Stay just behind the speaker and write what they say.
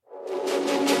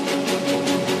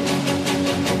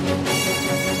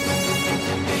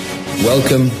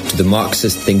Welcome to the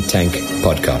Marxist Think Tank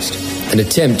podcast, an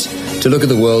attempt to look at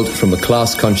the world from a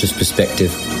class-conscious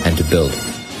perspective and to build.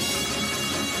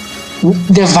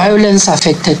 The violence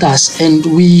affected us, and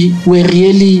we were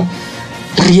really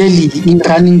in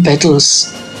running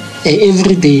battles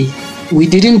every day. We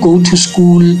didn't go to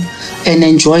school and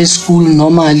enjoy school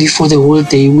normally for the whole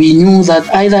day. We knew that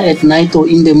either at night or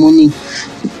in the morning,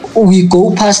 we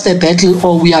go past the battle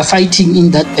or we are fighting in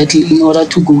that battle in order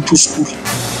to go to school.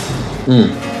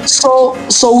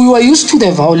 So we were used to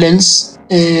the violence.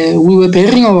 We were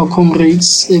burying our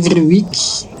comrades every week,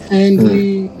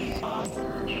 and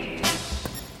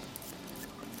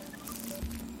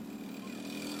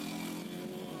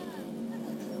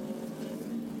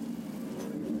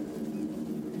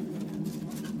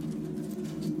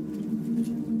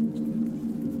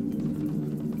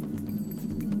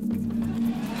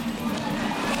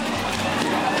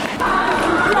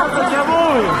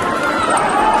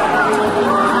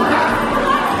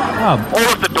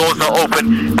All of the doors are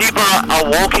open. People are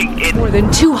walking in. More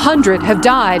than 200 have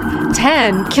died,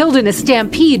 10 killed in a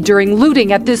stampede during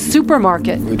looting at this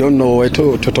supermarket. We don't know where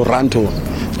to run to.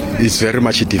 It's very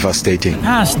much devastating.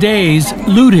 Past days,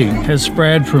 looting has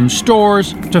spread from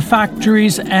stores to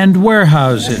factories and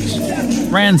warehouses.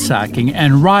 Ransacking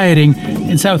and rioting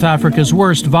in South Africa's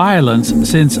worst violence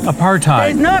since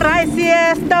apartheid. There's no rice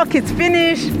here, stock is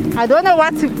finished. I don't know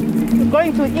what I'm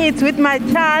going to eat with my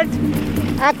child.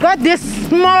 I got this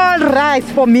small rice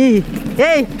for me.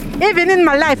 Hey, even in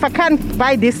my life, I can't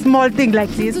buy this small thing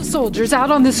like this. Of soldiers out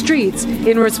on the streets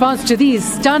in response to these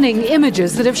stunning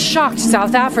images that have shocked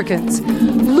South Africans.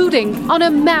 Looting on a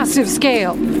massive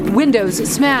scale. Windows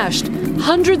smashed.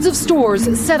 Hundreds of stores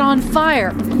set on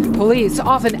fire. Police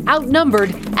often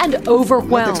outnumbered and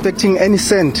overwhelmed. Not expecting any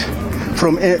cent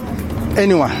from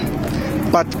anyone.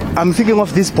 But I'm thinking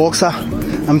of this boxer.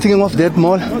 I'm thinking of that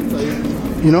mall.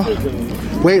 You know,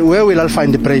 where will I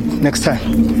find the bread next time?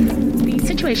 The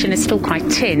situation is still quite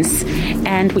tense,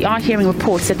 and we are hearing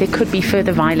reports that there could be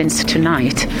further violence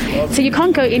tonight. So you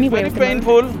can't go anywhere. Very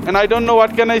painful, and I don't know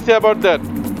what can I say about that.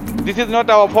 This is not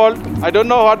our fault. I don't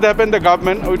know what happened to the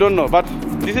government. We don't know, but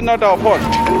this is not our fault.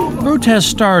 Protests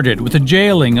started with the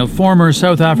jailing of former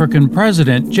South African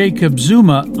President Jacob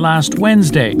Zuma last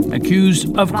Wednesday, accused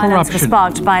of corruption. Violence was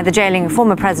sparked by the jailing of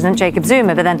former President Jacob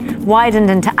Zuma, but then widened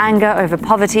into anger over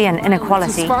poverty and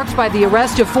inequality. Sparked by the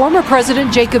arrest of former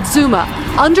President Jacob Zuma,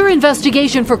 under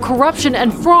investigation for corruption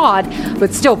and fraud,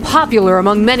 but still popular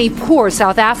among many poor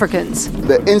South Africans.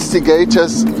 The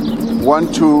instigators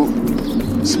want to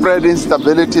spread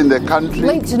instability in the country.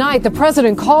 Late tonight, the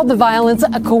president called the violence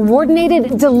a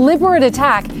coordinated, deliberate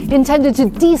attack intended to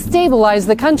destabilize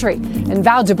the country and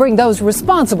vowed to bring those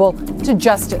responsible to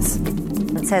justice.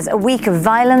 It says a week of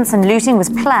violence and looting was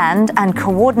planned and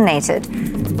coordinated.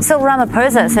 Cyril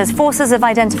Ramaphosa says forces have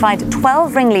identified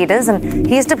 12 ringleaders and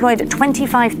he's deployed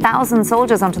 25,000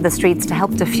 soldiers onto the streets to help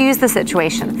defuse the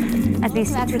situation. At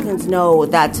least Africans know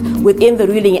that within the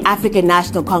ruling African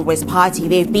National Congress Party,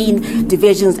 there have been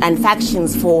divisions and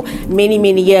factions for many,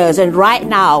 many years. And right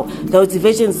now, those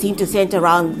divisions seem to center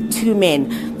around two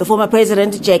men, the former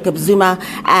president, Jacob Zuma,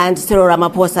 and Cyril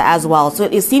Ramaphosa as well. So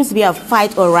it seems to be a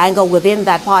fight or wrangle within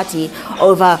that party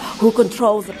over who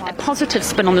controls the party. A positive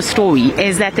spin on the story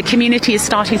is that the community is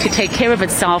starting to take care of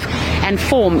itself and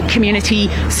form community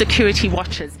security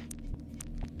watches.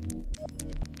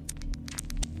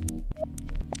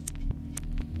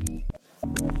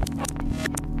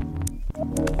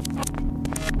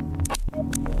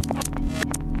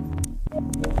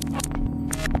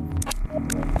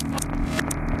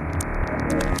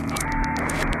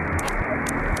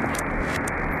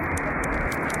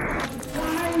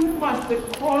 Must the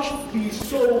cost be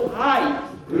so high?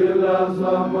 The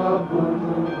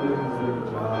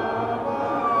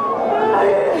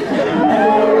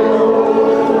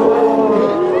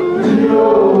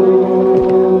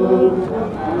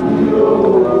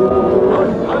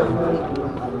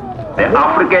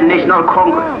African National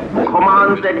Congress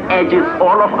commands and edges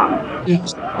all of us.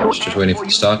 Yes. I was just waiting for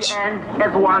the start.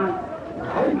 As one,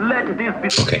 let this be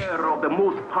of the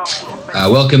most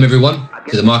powerful. Welcome everyone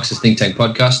to the Marxist Think Tank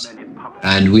podcast,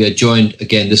 and we are joined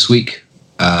again this week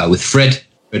with Fred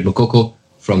Mokoko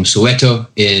from Soweto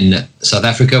in South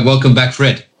Africa. Welcome back,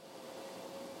 Fred.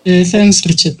 Thanks,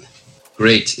 Richard.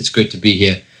 Great. It's great to be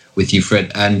here with you,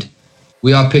 Fred. And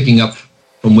we are picking up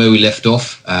from where we left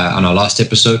off on our last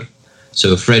episode.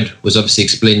 So Fred was obviously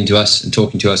explaining to us and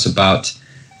talking to us about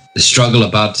the struggle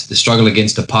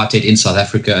against apartheid in South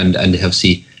Africa, and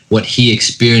obviously what he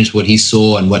experienced, what he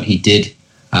saw, and what he did.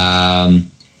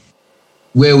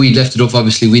 Where we left it off,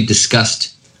 obviously, we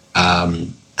discussed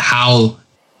how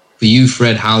for you,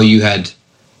 Fred, how you had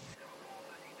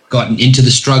gotten into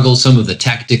the struggle, some of the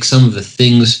tactics, some of the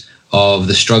things of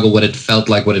the struggle, what it felt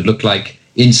like, what it looked like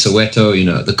in Soweto,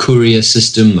 the courier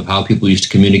system of how people used to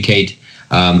communicate,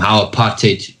 how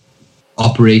apartheid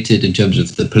operated in terms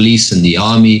of the police and the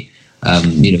army,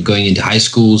 going into high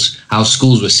schools, how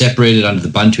schools were separated under the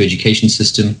Bantu education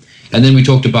system. And then we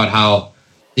talked about how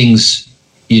things,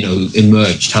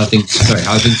 emerged, how things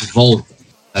evolved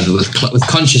with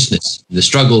consciousness, the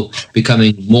struggle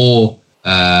becoming more,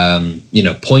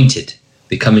 pointed,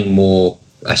 becoming more,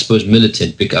 I suppose,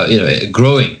 militant,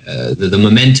 growing, the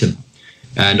momentum.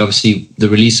 And obviously the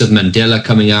release of Mandela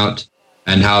coming out,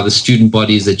 and how the student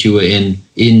bodies that you were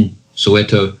in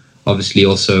Soweto obviously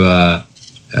also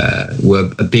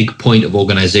were a big point of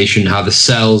organization, how the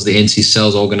ANC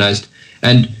cells organized.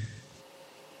 And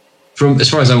from as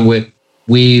far as I'm aware,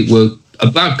 we were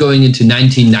about going into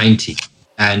 1990,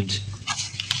 and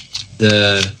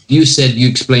you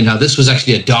explained how this was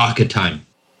actually a darker time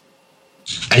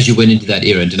as you went into that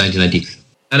era, into 1990.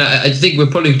 And I think we're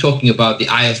probably talking about the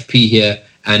IFP here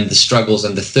and the struggles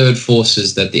and the third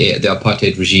forces that the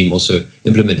apartheid regime also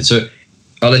implemented. So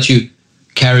I'll let you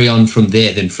carry on from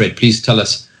there then, Fred. Please tell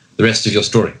us the rest of your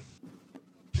story.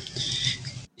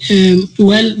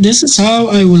 Well, this is how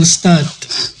I will start.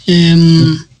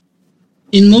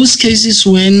 In most cases,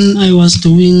 when I was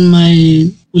doing my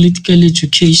political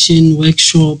education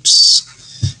workshops,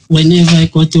 whenever I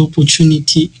got the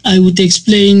opportunity, I would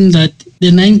explain that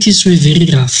the 90s were very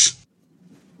rough.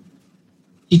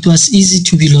 It was easy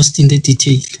to be lost in the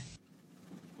detail.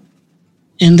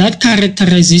 And that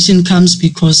characterization comes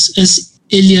because, as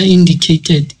earlier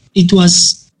indicated, it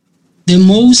was the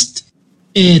most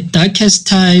darkest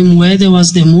time where there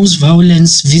was the most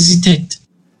violence visited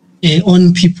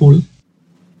on people.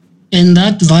 And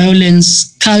that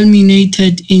violence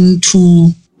culminated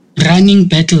into running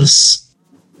battles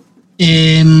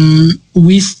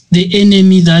with the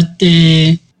enemy that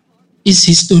is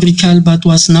historical but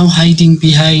was now hiding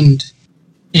behind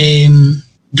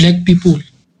black people,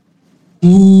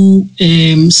 who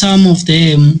some of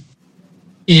them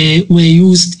were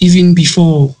used even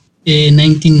before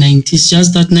 1990. It's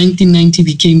just that 1990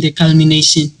 became the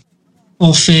culmination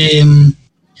of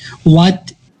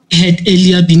what had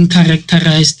earlier been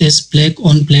characterized as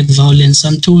black-on-black violence.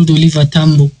 I'm told Oliver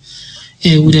Tambo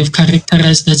would have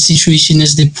characterized that situation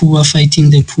as the poor fighting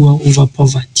the poor over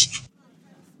poverty.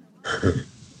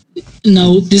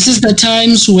 Now, this is the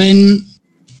times when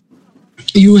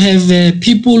you have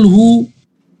people who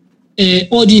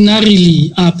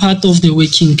ordinarily are part of the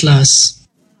working class,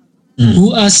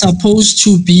 who are supposed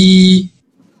to be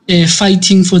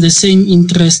fighting for the same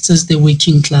interests as the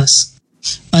working class.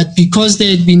 But because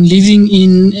they had been living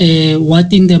in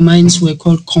what in the mines were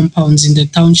called compounds, in the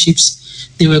townships,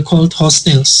 they were called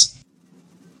hostels.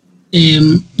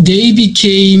 They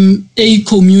became a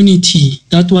community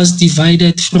that was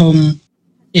divided from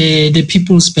the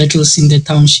people's battles in the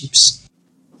townships.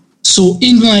 So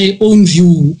in my own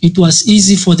view, it was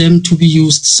easy for them to be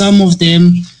used. Some of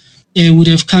them would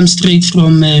have come straight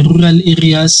from rural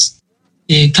areas,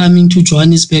 coming to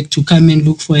Johannesburg to come and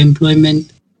look for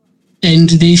employment. And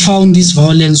they found this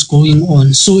violence going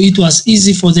on. So it was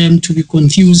easy for them to be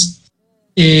confused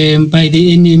by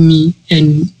the enemy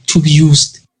and to be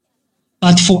used.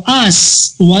 But for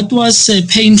us, what was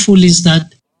painful is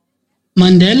that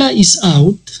Mandela is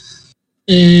out.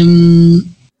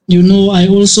 I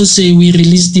also say we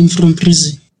released him from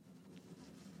prison.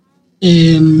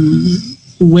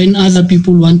 When other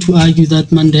people want to argue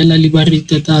that Mandela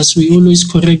liberated us, we always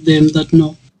correct them that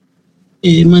no.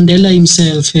 Mandela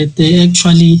himself had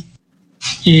actually,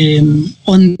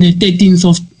 on the 13th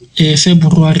of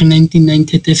February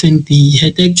 1990 at FNB,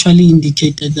 had actually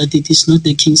indicated that it is not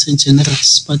the kings and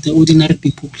generals, but the ordinary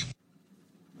people.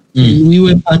 And we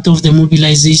were part of the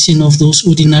mobilization of those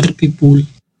ordinary people.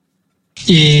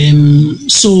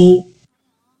 So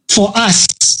for us,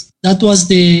 that was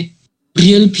the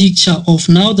real picture of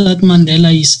now that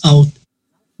Mandela is out,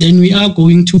 then we are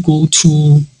going to go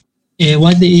to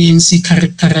what the ANC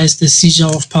characterized the seizure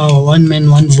of power, one man,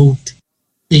 one vote,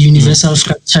 the universal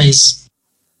franchise.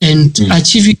 And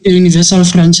achieving the universal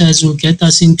franchise will get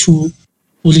us into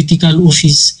political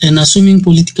office. And assuming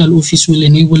political office will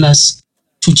enable us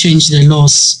to change the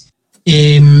laws,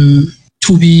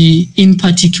 to be in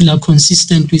particular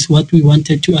consistent with what we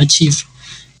wanted to achieve,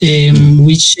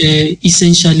 which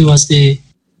essentially was the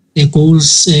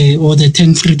goals or the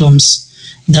 10 freedoms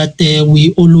that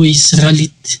we always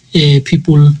rallied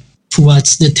people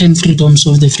towards, the 10 freedoms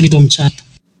of the Freedom Charter.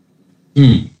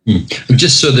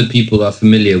 Just so that people are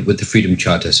familiar with the Freedom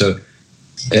Charter. So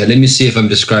let me see if I'm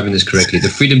describing this correctly. The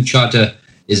Freedom Charter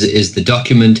is the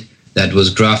document that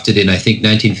was drafted in, I think,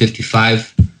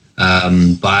 1955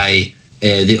 by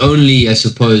the only, I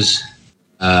suppose,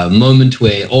 moment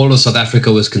where all of South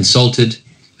Africa was consulted.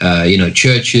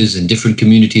 Churches and different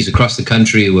communities across the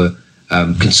country were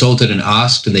consulted and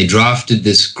asked, and they drafted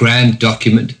this grand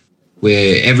document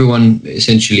where everyone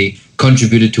essentially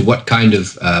contributed to what kind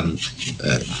of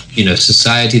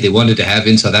society they wanted to have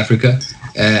in South Africa,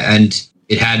 and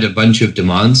it had a bunch of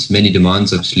demands, many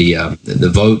demands, obviously, the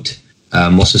vote,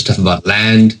 also stuff about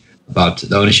land, about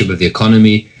the ownership of the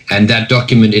economy. And that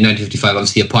document in 1955,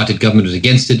 obviously the apartheid government was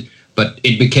against it, but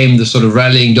it became the sort of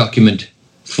rallying document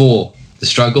for the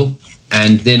struggle,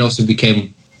 and then also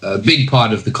became a big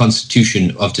part of the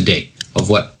constitution of today, of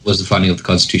what was the founding of the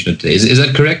constitution of today. Is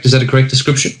that correct? Is that a correct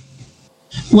description?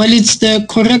 Well, it's the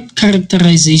correct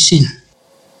characterization.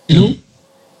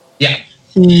 Yeah.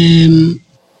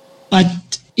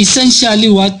 But essentially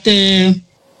what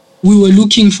we were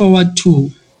looking forward to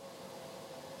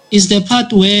is the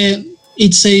part where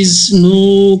it says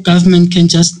no government can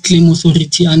just claim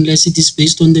authority unless it is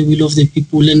based on the will of the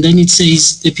people, and then it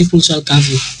says the people shall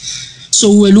govern. So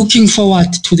we're looking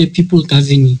forward to the people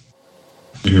governing.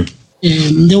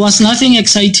 Mm-hmm. There was nothing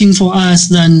exciting for us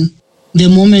than the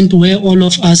moment where all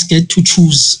of us get to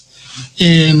choose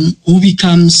who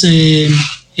becomes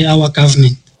our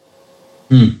government.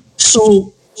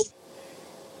 So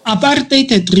apartheid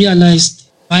had realized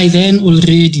by then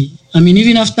already, I mean,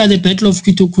 even after the Battle of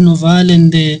Kunoval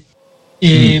and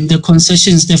the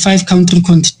concessions, the 5 country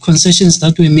concessions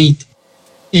that were made,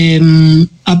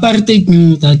 apartheid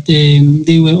knew that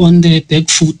they were on the back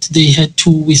foot. They had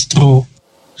to withdraw.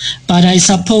 But I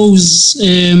suppose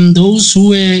those who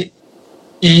were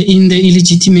in the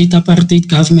illegitimate apartheid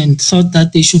government thought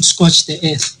that they should scorch the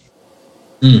earth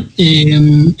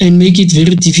and make it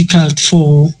very difficult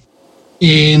for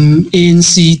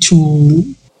ANC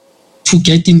to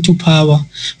get into power.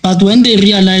 But when they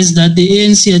realized that the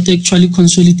ANC had actually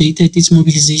consolidated its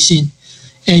mobilization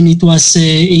and it was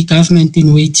a government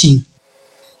in waiting,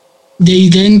 they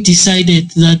then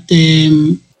decided that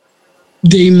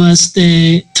they must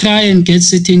try and get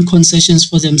certain concessions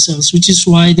for themselves, which is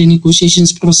why the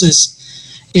negotiations process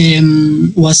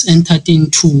was entered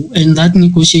into. And that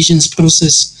negotiations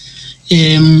process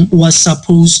was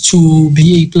supposed to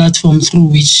be a platform through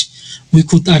which we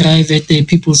could arrive at the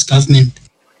people's government.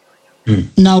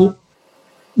 Now,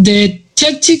 the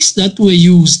tactics that were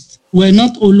used were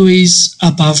not always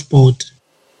above board.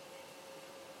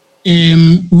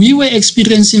 We were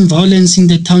experiencing violence in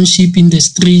the township, in the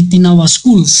street, in our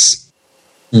schools.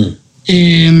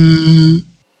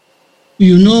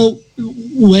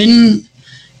 When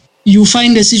you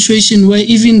find a situation where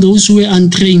even those who were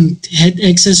untrained had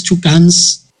access to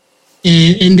guns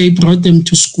and they brought them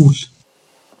to school.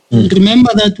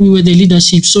 Remember that we were the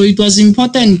leadership, so it was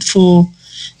important for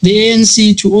the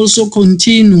ANC to also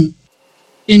continue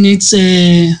in its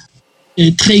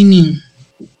training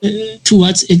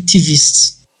towards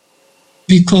activists,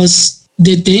 because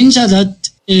the danger that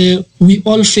we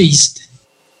all faced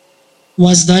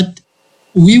was that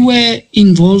we were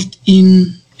involved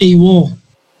in a war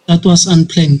that was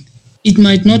unplanned. It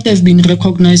might not have been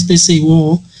recognized as a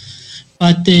war,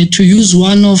 but to use in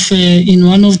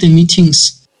one of the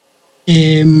meetings,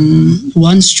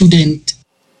 one student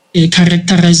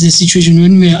characterized the situation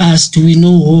when we were asked, do we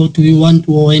know war, do we want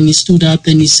war? And he stood up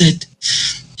and he said,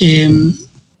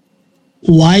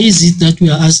 why is it that we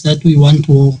are asked that we want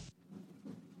war?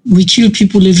 We kill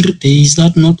people every day. Is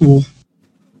that not war?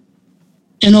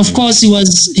 And of course, he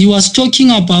was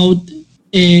talking about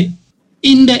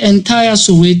in the entire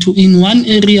Soweto, in one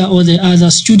area or the other,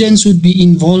 students would be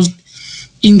involved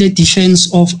in the defense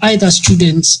of either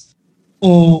students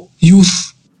or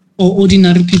youth or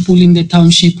ordinary people in the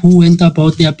township who went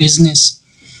about their business.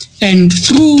 And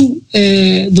through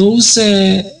those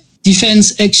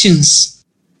defense actions,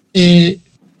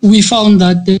 we found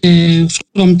that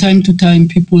from time to time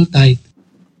people died.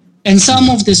 And some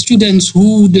of the students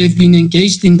who would have been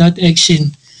engaged in that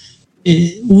action,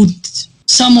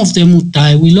 some of them would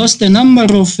die. We lost a number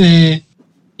of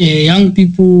young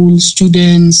people,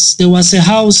 students. There was a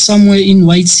house somewhere in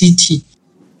White City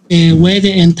where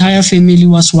the entire family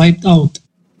was wiped out.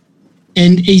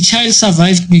 And a child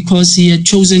survived because he had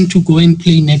chosen to go and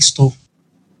play next door.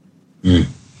 To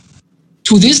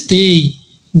this day,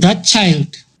 that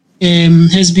child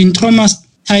has been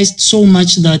traumatized so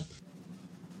much that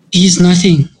he is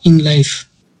nothing in life.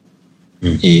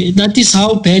 That is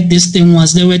how bad this thing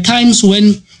was. There were times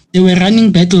when they were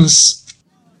running battles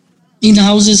in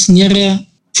houses nearer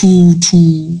to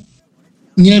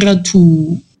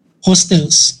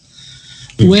hostels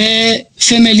where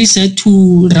families had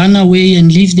to run away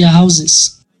and leave their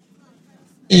houses.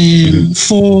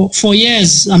 For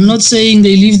years, I'm not saying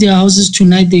they leave their houses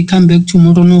tonight, they come back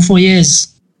tomorrow. No, for years.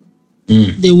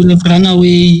 They would have run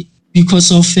away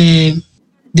because of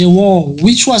the war,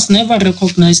 which was never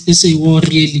recognized as a war,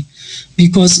 really,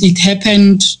 because it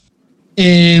happened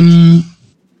in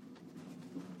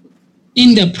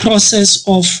the process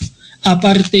of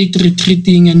apartheid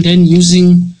retreating and then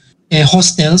using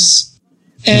hostels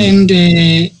and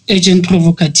agent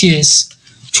provocateurs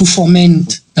to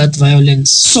foment that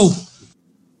violence. So,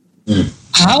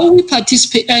 how we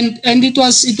participate, and it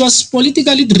was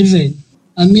politically driven.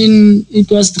 I mean, it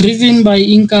was driven by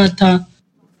Inkatha,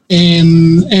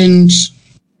 and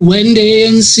when the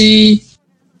ANC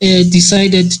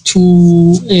decided to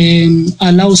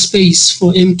allow space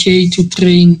for MK to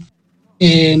train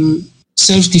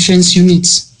self-defense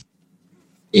units,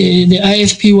 the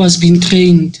IFP was being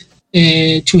trained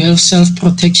to have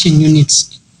self-protection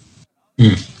units.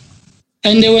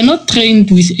 And they were not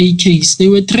trained with AKs. They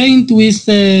were trained with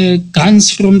guns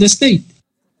from the state.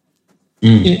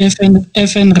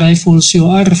 FN rifles, your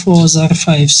R4s,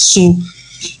 R5s. So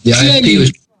the IFP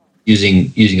was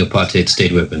using apartheid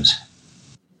state weapons.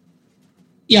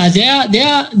 Yeah,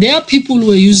 there are people who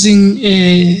were using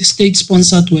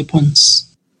state-sponsored weapons.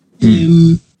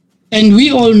 And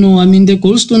we all know, I mean, the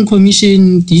Goldstone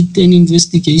Commission did an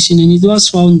investigation and it was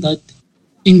found that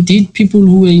indeed people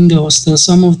who were in the hostel,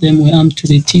 some of them were armed to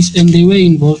the teeth and they were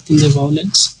involved in the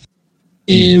violence.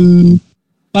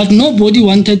 But nobody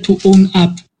wanted to own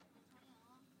up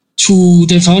to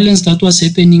the violence that was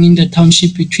happening in the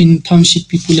township between township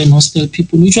people and hostel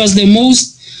people, which was the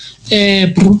most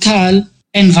brutal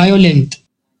and violent.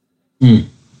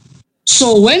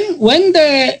 So when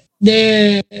the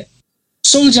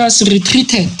soldiers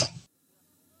retreated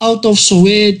out of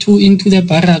Soweto into the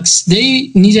barracks,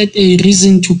 they needed a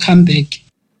reason to come back.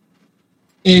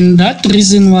 And that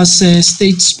reason was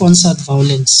state-sponsored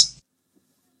violence.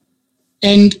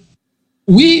 And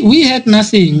we had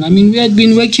nothing. I mean, we had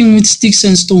been working with sticks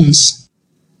and stones,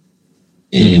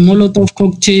 Molotov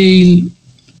cocktail,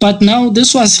 but now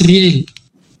this was real.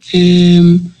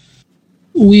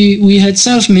 We had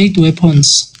self-made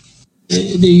weapons.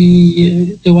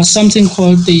 There was something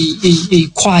called a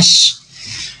quash.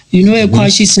 You know, a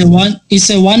quash is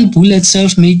a one bullet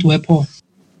self-made weapon.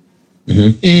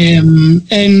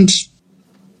 And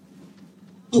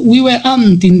we were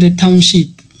armed in the township.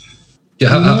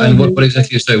 Yeah, and what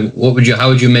exactly? So, how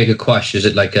would you make a quash? Is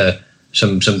it like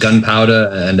some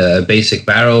gunpowder and a basic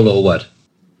barrel, or what?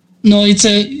 No,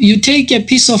 you take a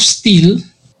piece of steel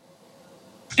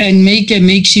and make a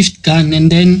makeshift gun,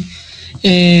 and then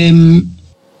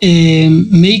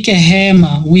make a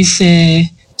hammer with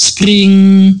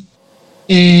spring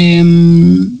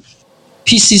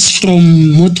pieces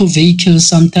from motor vehicles,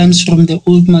 sometimes from the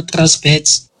old mattress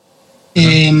beds,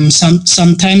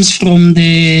 sometimes from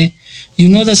the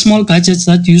small gadgets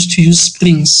that used to use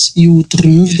springs. You would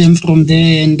remove them from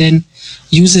there and then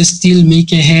use a steel,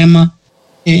 make a hammer.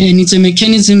 And it's a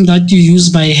mechanism that you use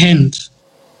by hand.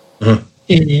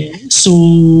 So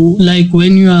like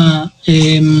when you are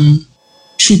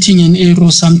shooting an arrow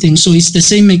or something, so it's the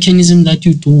same mechanism that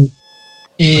you do.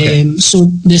 So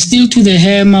the steel to the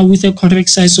hammer with the correct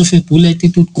size of a bullet,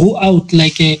 it would go out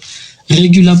like a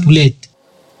regular bullet.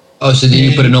 Oh, so then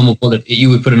you put a normal bullet. You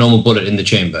would put a normal bullet in the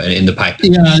chamber, in the pipe.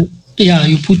 Yeah,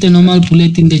 you put a normal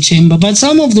bullet in the chamber. But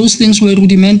some of those things were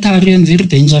rudimentary and very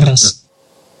dangerous.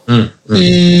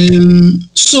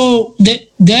 So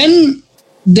then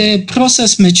the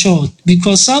process matured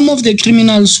because some of the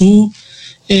criminals who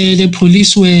the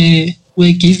police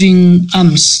were giving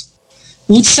arms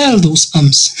would sell those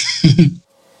arms.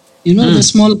 The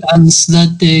small guns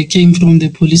that came from the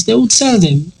police, they would sell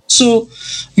them. So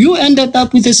you ended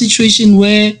up with a situation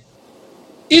where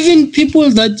even people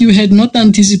that you had not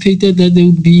anticipated that they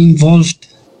would be involved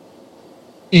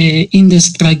in the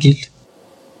struggle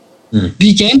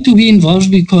began to be involved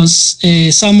because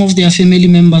some of their family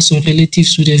members or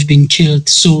relatives would have been killed.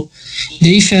 So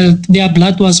they felt their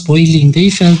blood was boiling. They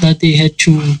felt that they had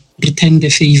to return the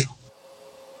favor.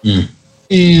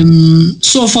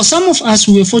 So for some of us,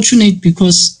 we were fortunate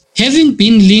because having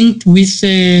been linked with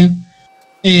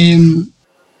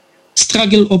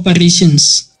struggle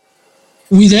operations,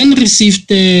 we then received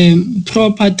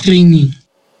proper training,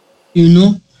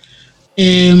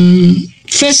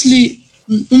 Firstly,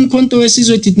 Umkhonto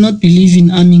weSizwe did not believe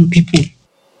in arming people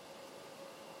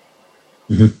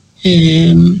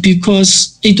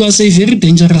because it was a very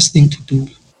dangerous thing to do.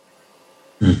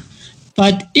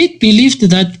 But it believed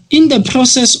that in the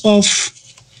process of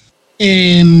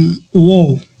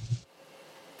war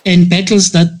and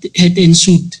battles that had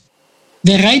ensued,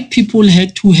 the right people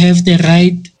had to have the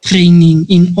right training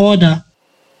in order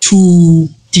to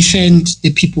defend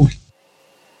the people.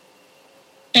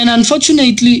 And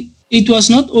unfortunately, it was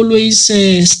not always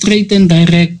straight and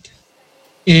direct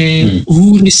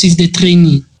who received the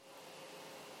training.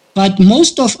 But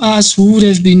most of us who would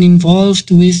have been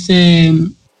involved with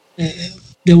the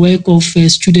work of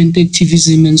student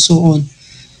activism and so on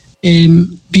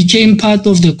became part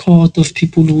of the cohort of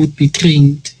people who would be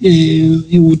trained.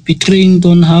 You would be trained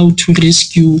on how to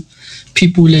rescue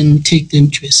people and take them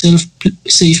to a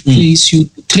safe place. You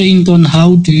trained on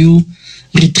how do you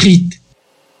retreat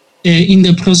in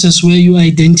the process where you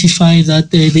identify that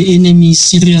the enemy is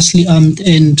seriously armed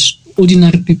and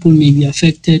ordinary people may be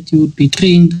affected. You would be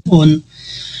trained on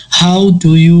how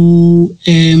do you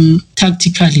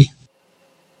tactically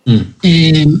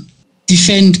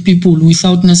defend people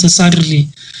without necessarily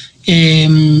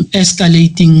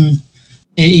escalating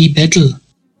a battle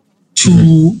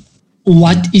to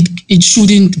what it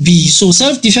shouldn't be. So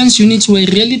self-defense units were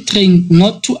really trained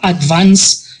not to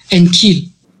advance and kill.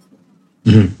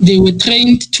 They were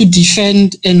trained to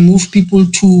defend and move people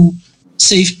to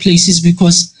safe places,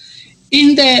 because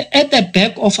at the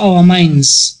back of our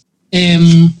minds,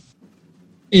 and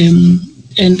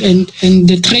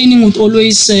the training would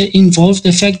always involve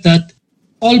the fact that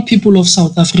all people of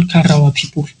South Africa are our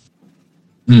people.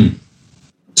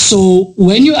 So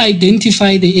when you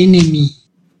identify the enemy,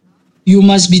 you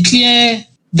must be clear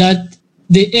that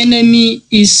the enemy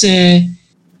is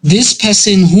this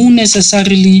person who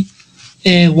necessarily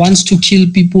wants to kill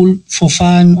people for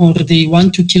fun, or they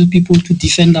want to kill people to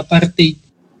defend apartheid.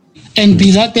 And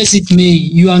be that as it may,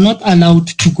 you are not allowed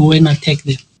to go and attack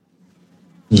them.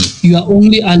 You are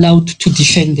only allowed to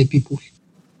defend the people.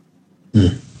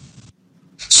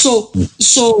 So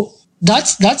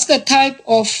that's the type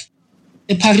of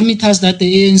parameters that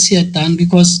the ANC had done,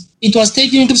 because it was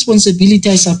taking responsibility,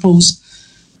 I suppose,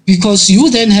 because you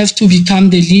then have to become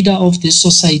the leader of the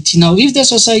society. Now, if the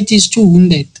society is too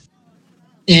wounded,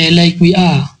 like we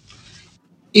are,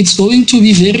 it's going to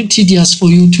be very tedious for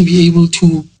you to be able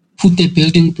to put the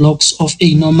building blocks of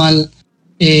a normal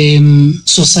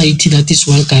society that is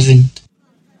well governed.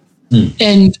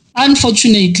 And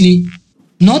unfortunately,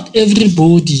 not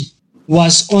everybody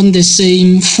was on the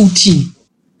same footing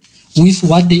with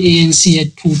what the ANC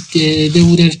had put. There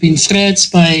would have been threats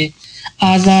by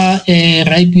other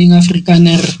right-wing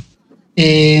Afrikaner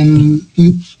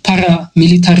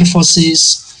paramilitary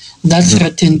forces that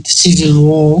threatened civil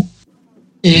war.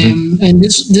 And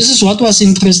this is what was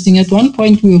interesting. At one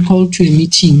point, we were called to a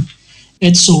meeting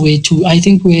at Soweto. I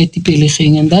think we were at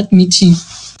Ipelecheng, and that meeting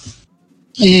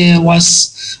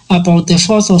was about the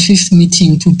fourth or fifth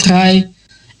meeting to try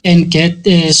and get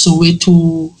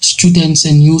Soweto students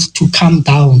and youth to calm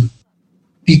down,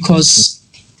 because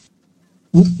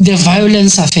the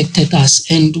violence affected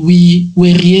us, and we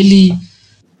were really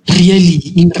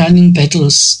in running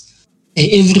battles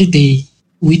every day.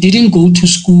 We didn't go to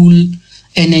school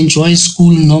and enjoy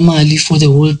school normally for the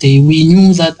whole day. We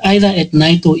knew that either at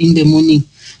night or in the morning,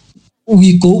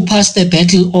 we go past the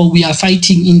battle or we are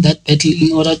fighting in that battle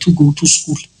in order to go to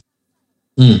school.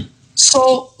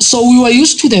 So we were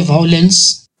used to the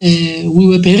violence. We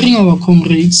were burying our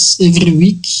comrades every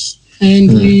week,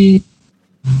 and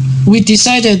we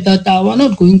decided that we're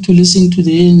not going to listen to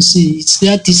the ANC. It's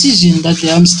their decision that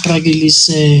the armed struggle is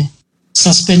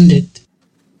suspended.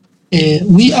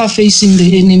 We are facing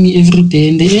the enemy every day,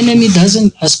 and the enemy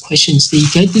doesn't ask questions. They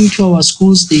get into our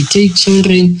schools, they take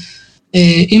children,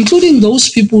 including those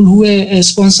people who were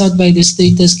sponsored by the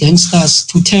state as gangsters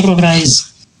to terrorize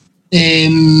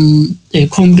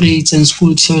comrades and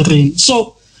school children.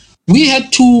 So we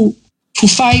had to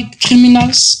fight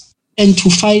criminals and to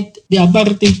fight the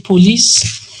apartheid police,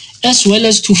 as well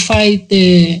as to fight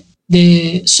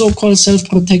the so-called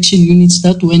self-protection units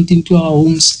that went into our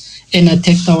homes and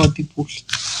attacked our people.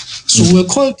 So we're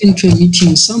called into a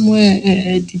meeting somewhere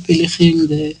at Ipelecheng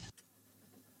there.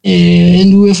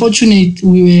 And we were fortunate,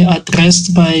 we were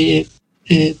addressed by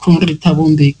Comrade Thabo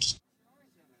Mbeki,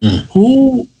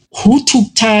 who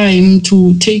took time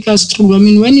to take us through. I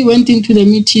mean, when he went into the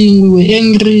meeting, we were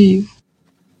angry.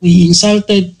 We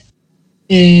insulted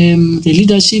the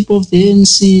leadership of the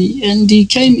ANC, and he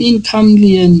came in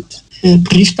calmly and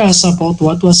briefed us about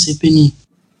what was happening.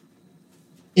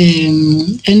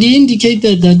 And he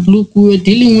indicated that, look, we were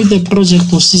dealing with the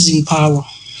project of seizing power.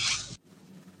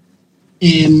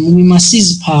 We must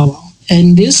seize power.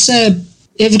 And these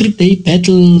everyday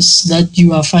battles that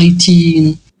you are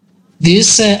fighting,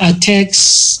 these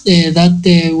attacks that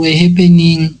were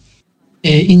happening,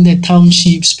 in the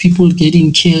townships, people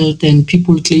getting killed and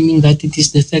people claiming that it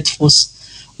is the third force,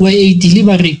 were a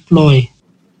deliberate ploy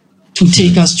to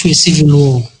take us to a civil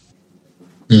war.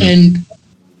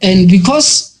 And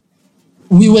because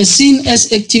we were seen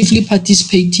as actively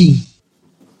participating,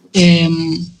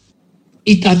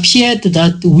 it appeared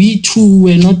that we too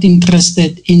were not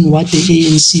interested in what the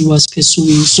ANC was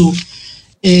pursuing. So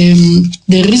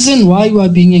the reason why we are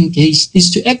being engaged is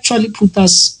to actually put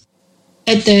us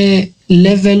at the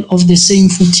level of the same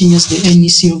footing as the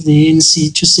NEC of the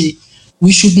ANC, to say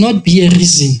we should not be a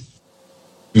reason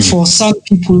for some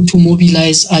people to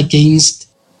mobilize against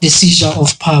the seizure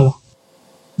of power.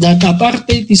 That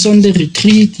apartheid is on the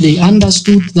retreat, they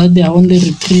understood that they are on the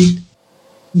retreat,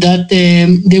 that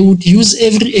they would use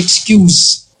every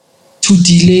excuse to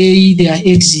delay their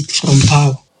exit from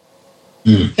power.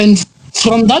 And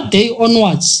from that day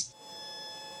onwards,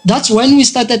 that's when we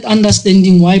started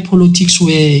understanding why politics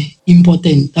were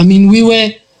important. I mean, we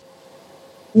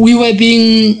were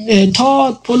being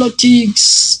taught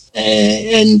politics,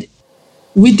 and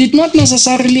we did not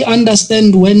necessarily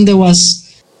understand when there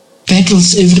was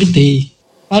battles every day.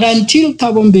 But until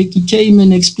Thabo Mbeki came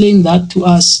and explained that to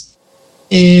us,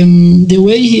 the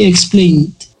way he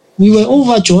explained, we were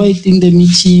overjoyed in the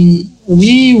meeting.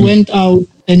 We went out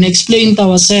and explained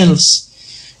ourselves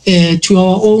to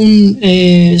our own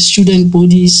student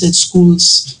bodies at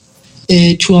schools,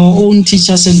 to our own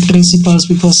teachers and principals,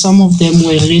 because some of them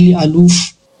were really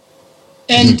aloof.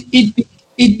 And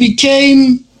it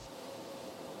became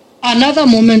another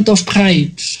moment of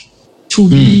pride to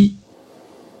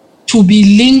be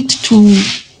linked to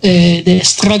the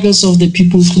struggles of the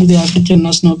people through the African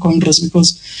National Congress,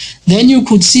 because then you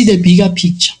could see the bigger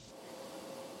picture.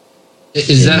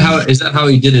 Is that how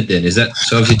he did it then? Is that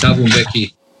so? Obviously, Thabo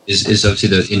Mbeki is obviously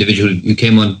the individual who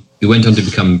came on. He went on to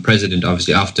become president,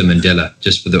 obviously after Mandela.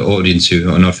 Just for the audience who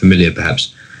are not familiar,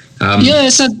 perhaps.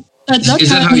 Yes, at that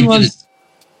time he was.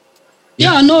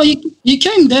 Yeah, no, he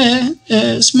came there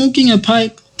smoking a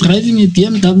pipe, driving a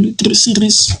BMW 3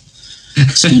 Series,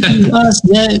 speaking with us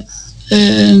there.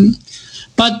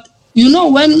 But you know,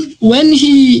 when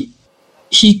he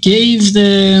gave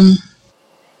the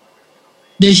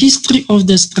history of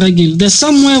the struggle, there's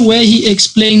somewhere where he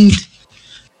explained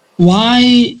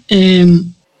why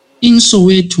in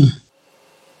Soweto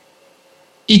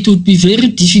it would be very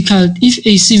difficult if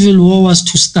a civil war was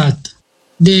to start.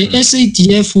 The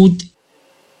SADF would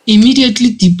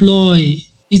immediately deploy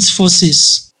its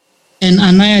forces and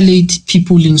annihilate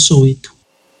people in Soweto.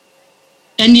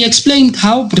 And he explained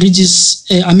how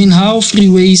how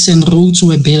freeways and roads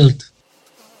were built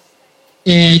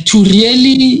to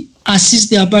really assist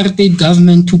the apartheid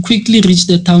government to quickly reach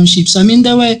the townships. I mean,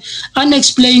 there were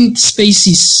unexplained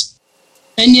spaces.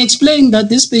 And he explained that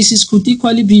these spaces could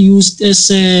equally be used as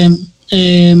a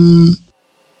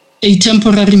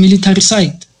temporary military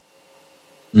site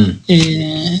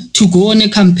to go on a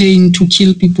campaign to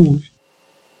kill people.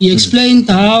 He explained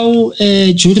how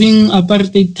during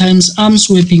apartheid times arms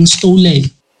were being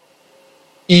stolen.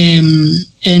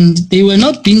 And they were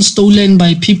not being stolen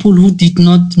by people who did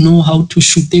not know how to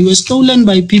shoot. They were stolen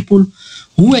by people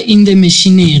who were in the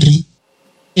machinery,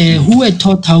 who were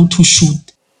taught how to shoot.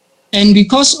 And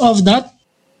because of that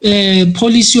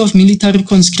policy of military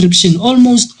conscription,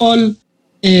 almost all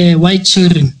white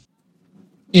children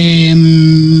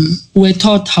were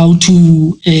taught how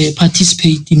to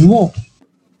participate in war.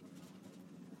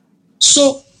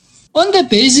 So, on the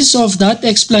basis of that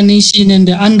explanation and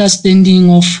the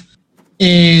understanding of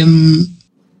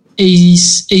a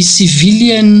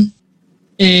civilian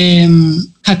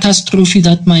catastrophe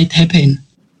that might happen,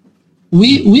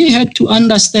 we had to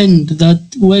understand that,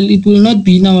 well, it will not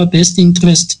be in our best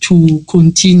interest to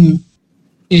continue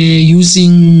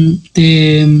using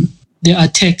the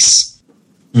attacks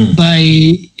by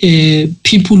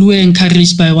people who were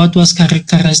encouraged by what was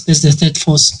characterized as the third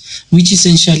force, which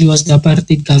essentially was the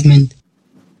apartheid government.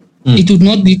 It would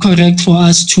not be correct for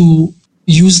us to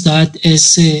use that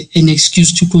as an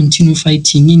excuse to continue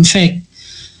fighting. In fact,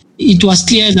 it was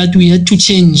clear that we had to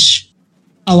change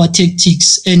our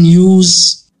tactics and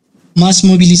use mass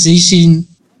mobilization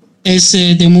as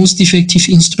the most effective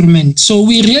instrument. So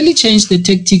we really changed the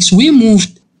tactics. We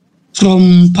moved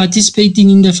from participating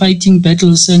in the fighting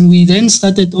battles, and we then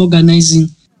started organizing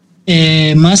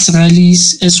mass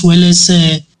rallies as well as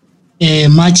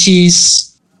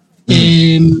marches.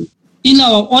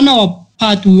 On our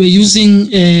part, we were using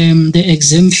the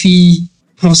exam fee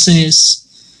process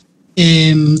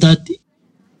that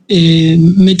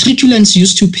matriculants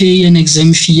used to pay an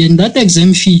exam fee, and that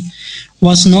exam fee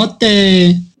was not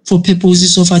for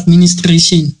purposes of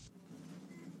administration.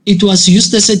 it was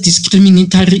used as a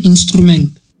discriminatory instrument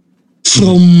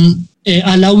from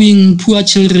allowing poor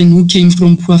children who came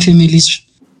from poor families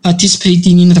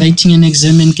participating in writing an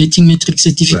exam and getting matric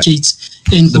certificates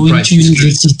and going to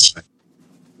university.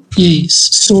 Yes.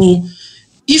 So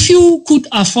if you could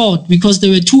afford, because there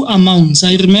were two amounts.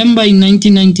 I remember in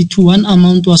 1992, one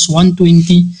amount was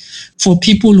 120 for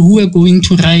people who were going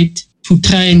to write to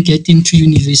try and get into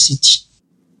university.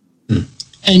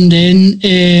 And then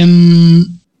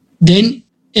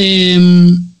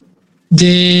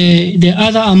the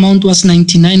other amount was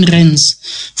 99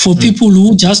 rands for people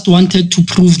who just wanted to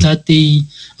prove that they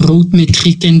wrote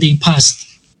matric and they passed.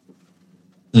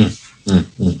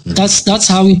 That's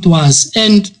how it was.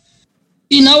 And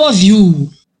in our view,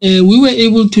 we were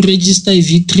able to register a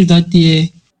victory that year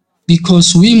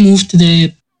because we moved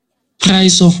the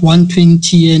price of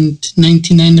 120 and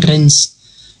 99 rands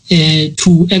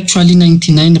to actually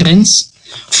 99 rands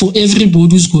for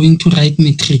everybody who's going to write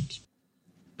matric.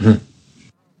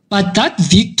 But that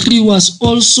victory was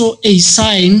also a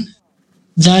sign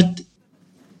that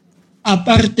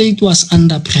apartheid was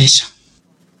under pressure.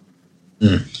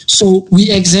 So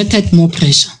we exerted more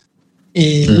pressure.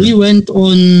 We went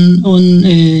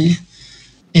on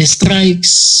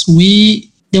strikes.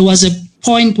 There was a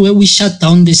point where we shut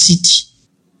down the city.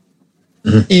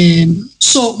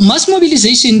 So mass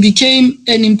mobilization became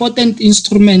an important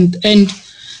instrument, and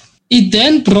it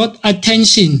then brought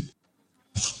attention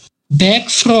back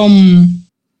from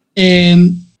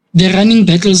the running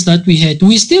battles that we had.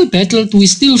 We still battled, we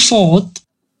still fought,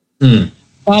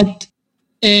 but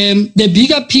the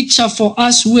bigger picture for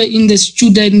us who were in the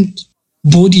student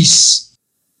bodies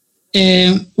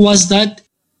was that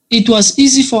it was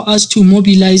easy for us to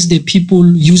mobilize the people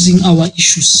using our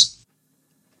issues.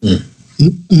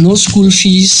 No school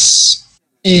fees,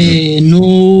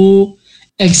 no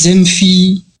exam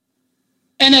fee.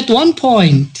 And at one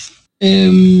point,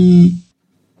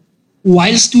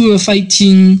 whilst we were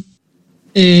fighting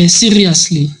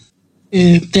seriously,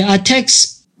 the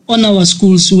attacks on our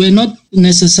schools were not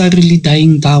necessarily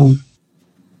dying down.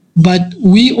 But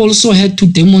we also had to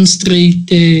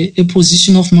demonstrate a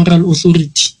position of moral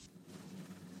authority.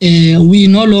 We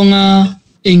no longer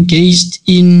engaged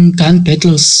in gun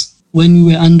battles when we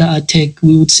were under attack.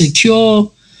 We would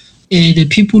secure the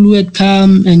people who had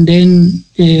come, and then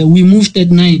we moved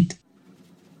at night,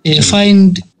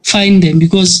 find them,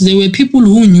 because there were people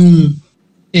who knew,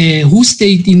 who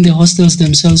stayed in the hostels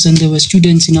themselves, and there were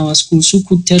students in our schools who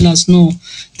could tell us, no,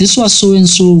 this was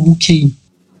so-and-so who came.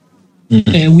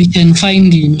 We can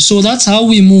find him. So that's how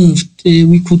we moved.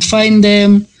 We could find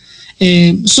them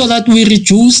so that we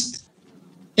reduced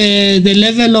the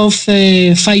level of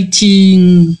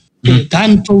fighting,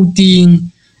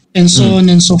 gun-toting, and so on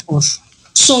and so forth.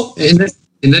 So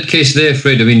in that case there,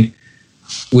 Fred, I mean,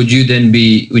 would you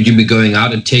be going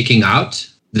out and taking out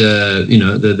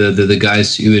the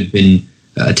guys who had been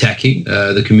attacking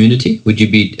the community? Would you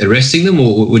be arresting them,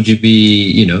 or would you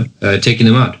be taking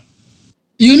them out?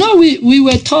 We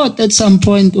were taught at some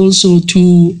point also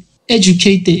to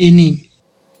educate the enemy.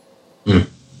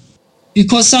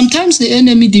 Because sometimes the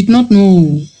enemy did not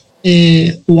know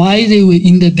why they were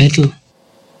in the battle.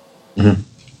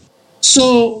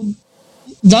 So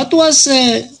that was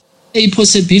a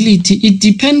possibility. It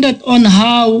depended on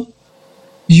how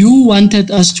you wanted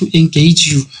us to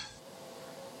engage you.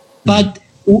 But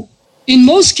in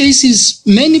most cases,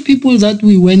 many people that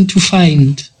we went to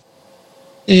find,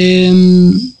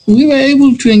 we were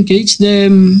able to engage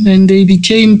them, and they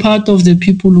became part of the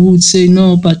people who would say,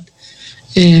 no, but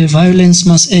violence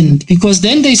must end. Because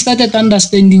then they started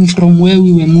understanding from where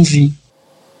we were moving.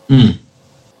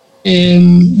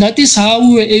 That is how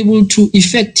we were able to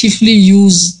effectively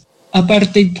use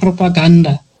apartheid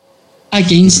propaganda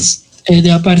against the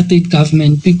apartheid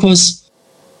government, because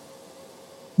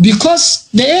the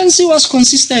ANC was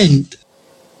consistent.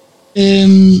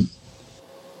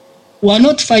 We're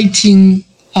not fighting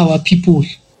our people.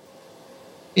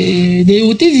 They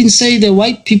would even say the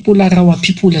white people are our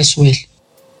people as well.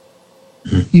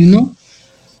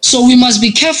 So we must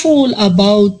be careful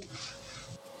about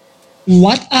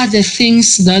what are the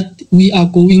things that we are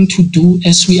going to do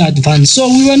as we advance. So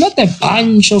we were not a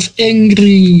bunch of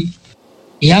angry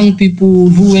young people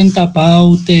who went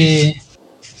about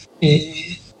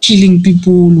killing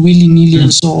people willy-nilly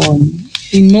and so on.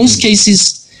 In most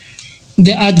cases,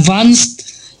 the advanced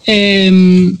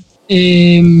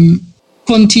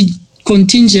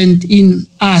contingent in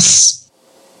us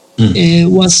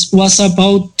was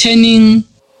about turning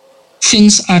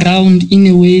things around in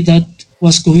a way that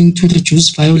was going to reduce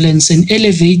violence and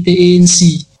elevate the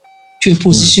ANC to a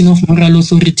position of moral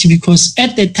authority, because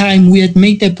at the time we had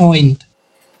made a point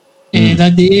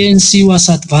that the ANC was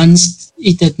advanced,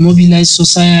 it had mobilized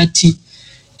society.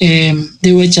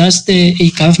 They were just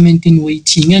a government in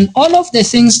waiting, and all of the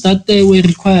things that they were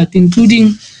required,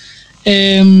 including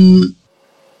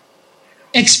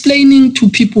explaining to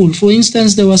people. For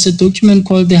instance, there was a document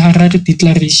called the Harare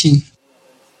Declaration,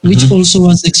 which also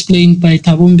was explained by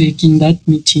Thabo Mbeki in that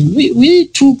meeting. We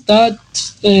took that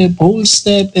bold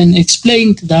step and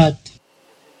explained that.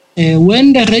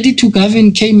 When the Ready to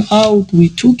Govern came out, we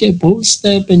took a bold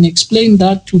step and explained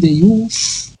that to the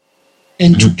youth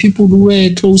and to people who were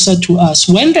closer to us.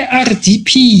 When the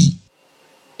RDP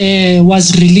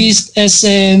was released as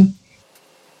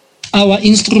our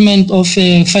instrument of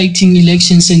fighting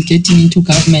elections and getting into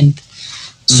government,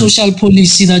 social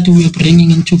policy that we were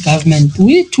bringing into government,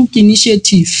 we took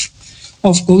initiative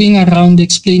of going around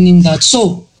explaining that.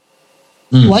 So,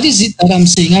 what is it that I'm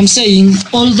saying? I'm saying,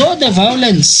 although the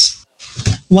violence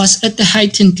was at a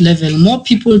heightened level, more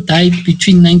people died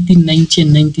between 1990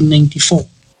 and 1994.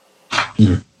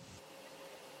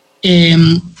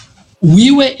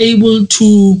 We were able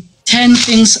to turn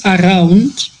things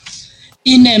around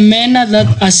in a manner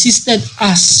that assisted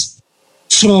us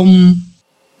from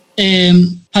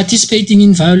participating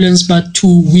in violence, but to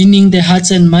winning the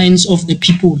hearts and minds of the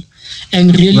people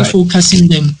and really focusing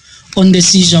them on the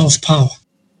seizure of power.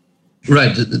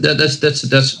 Right. That's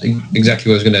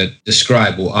exactly what I was going to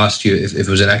describe or ask you if it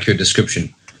was an accurate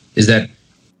description. Is that,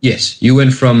 yes, you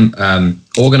went from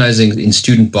organizing in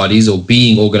student bodies or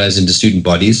being organized into student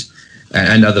bodies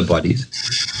and other bodies,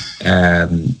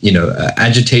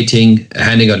 agitating,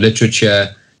 handing out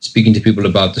literature, speaking to people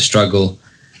about the struggle,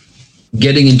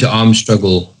 getting into armed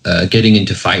struggle, getting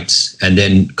into fights, and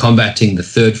then combating the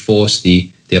third force,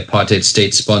 the apartheid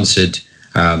state-sponsored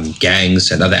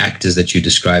gangs and other actors that you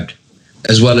described,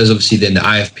 as well as obviously then the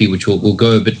IFP, which we'll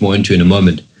go a bit more into in a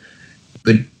moment.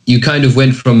 But you kind of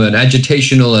went from an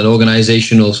agitational and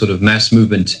organizational sort of mass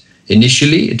movement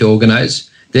initially to organize,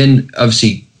 then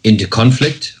obviously into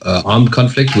conflict, armed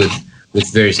conflict with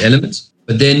various elements.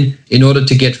 But then in order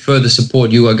to get further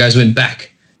support, you guys went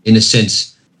back, in a sense,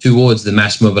 towards the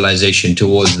mass mobilization,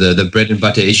 towards the bread and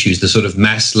butter issues, the sort of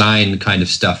mass line kind of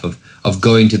stuff of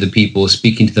going to the people,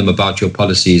 speaking to them about your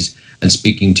policies and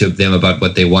speaking to them about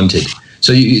what they wanted.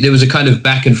 So there was a kind of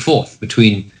back and forth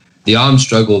between the armed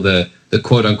struggle, the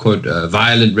quote unquote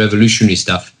violent revolutionary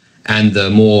stuff, and the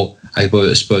more, I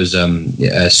suppose,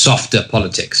 softer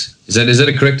politics. Is that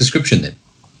a correct description then?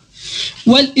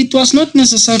 Well, it was not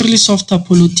necessarily softer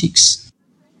politics.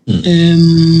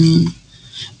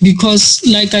 Because,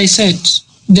 like I said,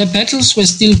 the battles were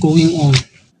still going on.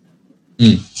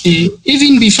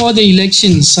 Even before the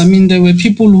elections, I mean, there were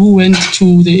people who went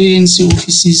to the ANC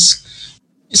offices.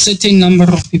 A certain number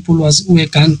of people were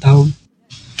gunned down.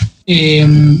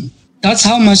 That's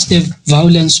how much the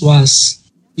violence was,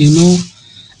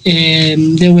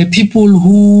 There were people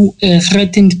who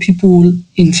threatened people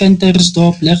in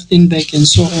Ventersdorp, Lichtenberg, and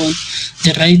so on,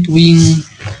 the right-wing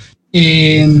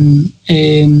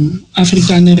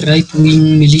Afrikaner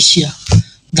right-wing militia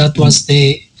that was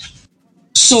there.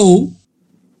 So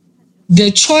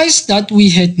the choice that we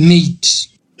had made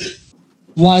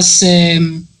was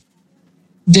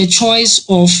the choice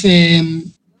of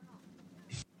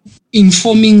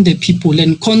informing the people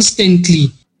and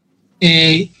constantly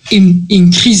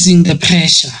increasing the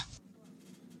pressure,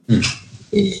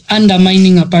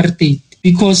 undermining apartheid,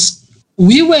 because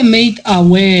we were made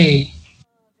aware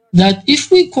that if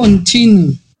we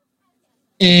continue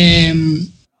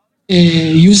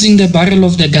using the barrel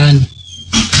of the gun,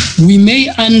 we may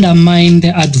undermine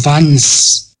the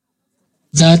advance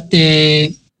that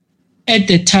at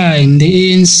the time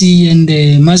the ANC and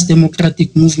the Mass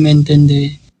Democratic Movement and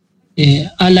the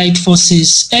Allied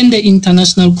Forces and the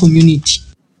international community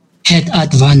had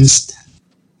advanced.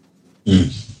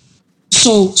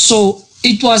 So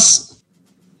it was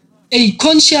a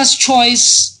conscious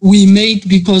choice we made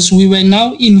because we were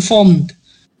now informed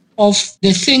of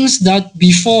the things that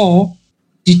before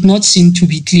did not seem to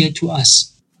be clear to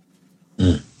us.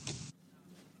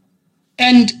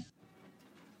 And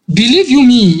believe you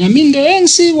me, I mean, the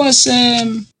ANC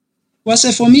was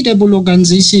a formidable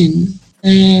organization.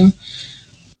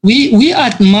 We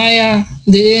admire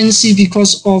the ANC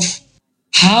because of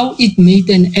how it made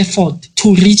an effort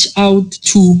to reach out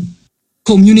to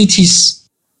communities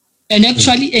and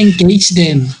actually engage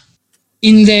them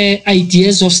in their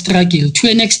ideas of struggle to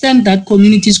an extent that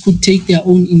communities could take their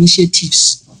own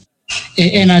initiatives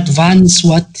and advance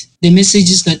what the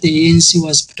messages that the ANC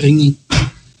was bringing.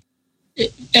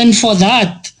 And for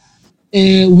that,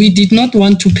 we did not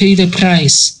want to pay the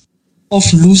price of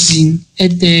losing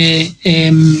at the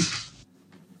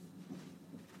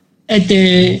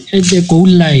goal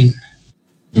line,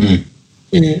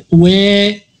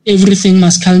 where everything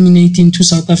must culminate into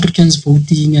South Africans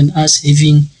voting and us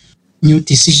having new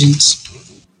decisions.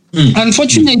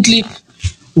 Unfortunately,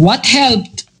 what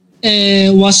helped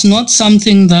was not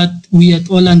something that we had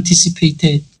all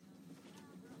anticipated.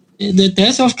 The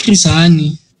death of Chris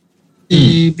Hani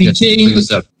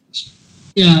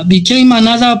became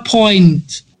another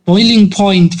boiling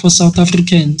point for South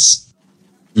Africans.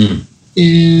 And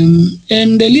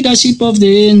the leadership of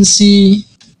the ANC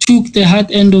took the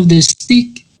hard end of the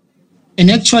stick and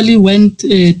actually went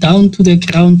down to the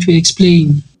ground to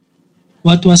explain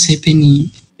what was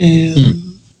happening.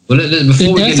 Well,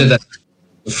 before we get into that,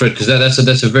 Fred, because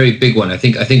that's a very big one. I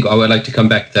think I would like to come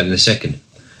back to that in a second.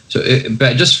 So,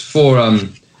 but just for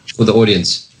the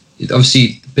audience,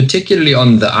 obviously, particularly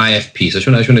on the IFP. So I just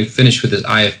want to finish with this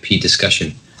IFP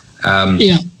discussion.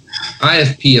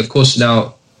 IFP, of course,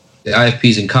 now the IFP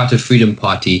is Inkatha Freedom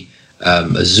Party,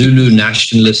 a Zulu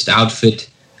nationalist outfit.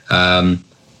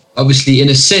 Obviously, in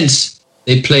a sense,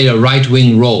 they played a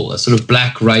right-wing role, a sort of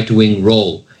black right-wing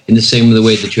role, in the same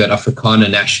way that you had Afrikaner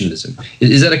nationalism.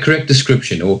 Is that a correct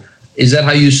description, or is that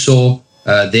how you saw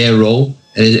their role?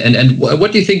 And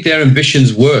what do you think their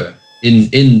ambitions were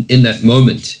in that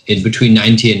moment in between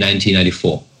 1990 and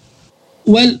 1994?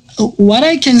 Well, what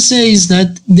I can say is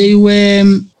that they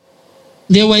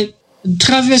were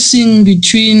traversing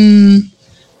between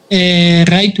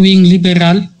right-wing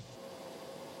liberal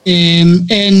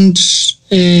and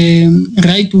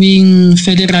right-wing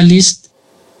federalist,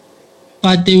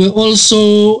 but they were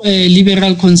also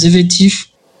liberal conservative,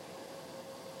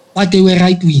 but they were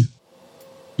right-wing.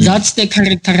 That's the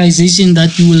characterization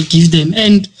that you will give them.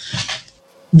 And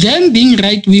them being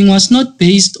right-wing was not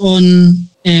based on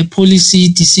policy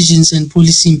decisions and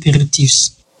policy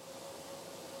imperatives.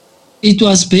 It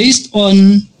was based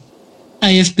on,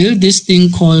 I have built this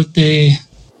thing called the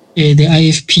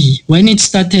IFP. When it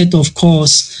started, of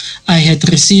course, I had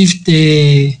received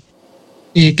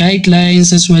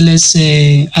guidelines as well as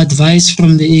advice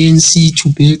from the ANC to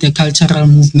build a cultural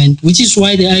movement, which is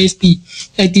why the IFP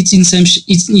at its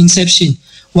inception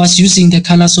was using the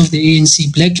colors of the ANC,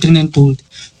 black, green and gold.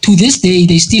 To this day,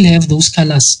 they still have those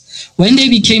colors. When they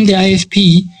became the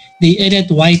IFP, they added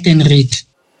white and red.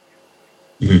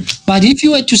 But if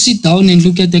you were to sit down and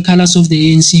look at the colors of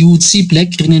the ANC, you would see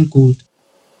black, green and gold.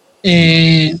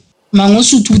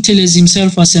 Mangosuthu Buthelezi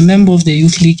himself was a member of the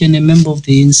Youth League and a member of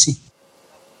the ANC.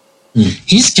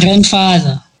 His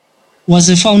grandfather was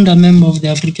a founder member of the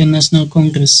African National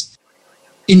Congress,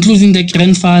 including the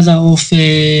grandfather of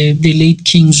the late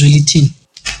King Zwelithini.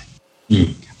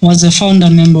 Was a founder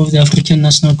member of the African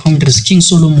National Congress, King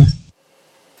Solomon.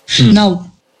 Now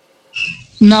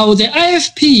the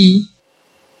IFP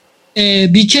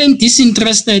became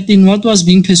disinterested in what was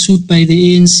being pursued by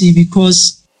the ANC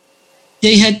because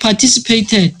they had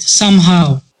participated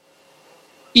somehow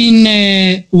in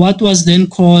what was then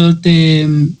called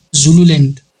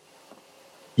Zululand.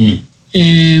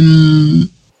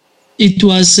 It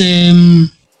was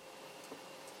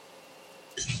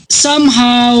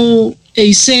somehow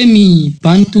a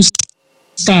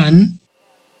semi-Bantustan,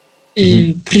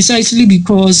 precisely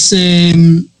because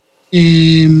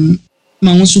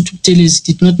Mangosuthu Buthelezi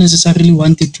did not necessarily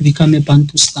want it to become a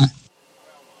Bantustan.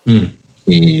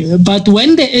 But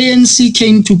when the ANC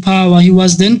came to power, he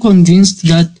was then convinced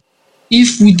that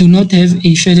if we do not have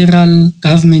a federal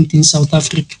government in South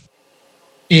Africa,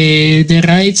 the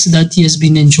rights that he has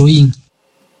been enjoying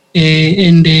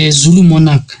and the Zulu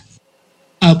monarch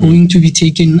are going to be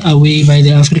taken away by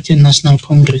the African National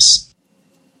Congress.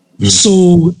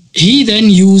 So he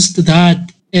then used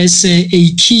that as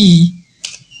a key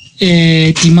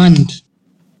demand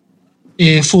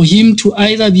for him to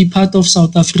either be part of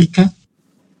South Africa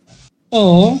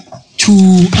or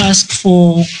to ask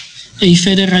for a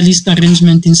federalist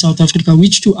arrangement in South Africa,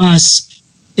 which to us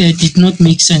did not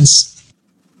make sense.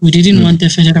 We didn't want a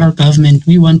federal government.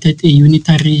 We wanted a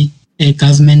unitary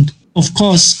government. Of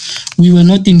course, we were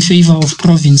not in favor of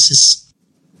provinces.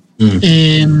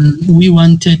 We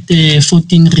wanted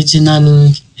 14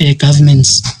 regional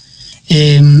governments.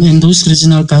 And those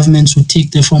regional governments would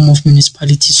take the form of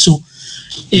municipalities. So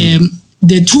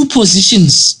the two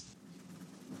positions,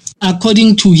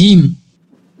 according to him,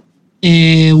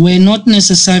 were not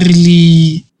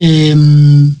necessarily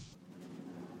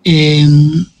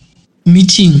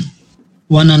meeting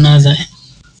one another.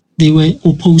 They were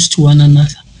opposed to one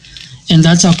another. And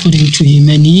that's according to him.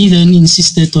 And he then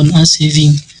insisted on us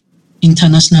having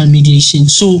international mediation.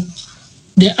 So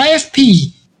the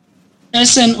IFP,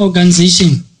 as an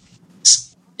organization,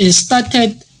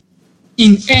 started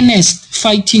in earnest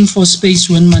fighting for space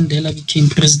when Mandela became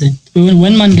president,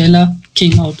 when Mandela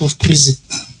came out of prison.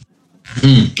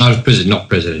 Out of prison, not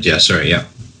president, yeah, sorry, yeah.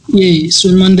 Yes,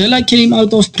 when Mandela came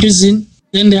out of prison,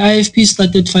 then the IFP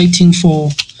started fighting for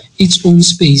its own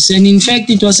space. And in fact,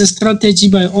 it was a strategy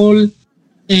by all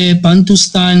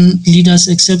Bantustan leaders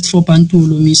except for Bantu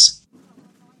Olomis.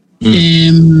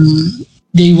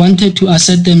 They wanted to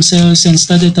assert themselves and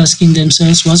started asking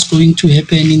themselves what's going to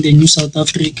happen in the new South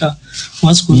Africa,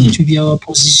 what's going to be our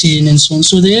position and so on.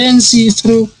 So the ANC,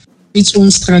 through its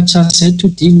own structures, had to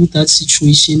deal with that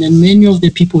situation. And many of the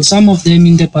people, some of them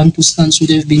in the Bantustans,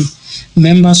 would have been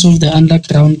members of the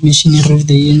underground machinery of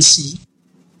the ANC.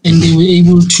 And they were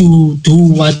able to do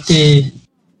what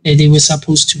they were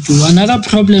supposed to do. Another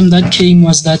problem that came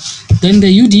was that then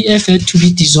the UDF had to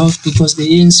be dissolved because the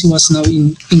ANC was now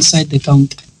inside the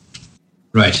country.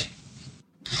 Right.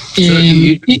 So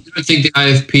you don't think the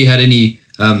IFP had any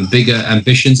bigger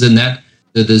ambitions than that?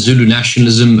 The Zulu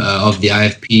nationalism of the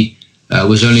IFP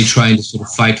was only trying to sort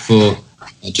of fight for,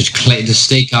 to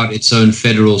stake out its own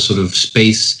federal sort of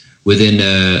space within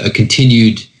a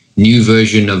continued new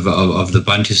version of the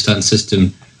Bantustan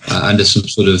system under some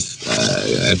sort of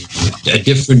a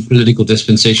different political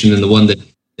dispensation than the one that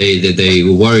they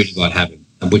were worried about having,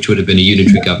 which would have been a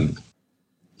unitary government.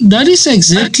 That is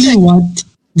exactly what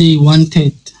they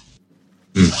wanted.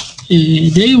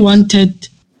 They wanted,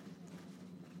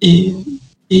 they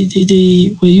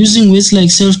were using words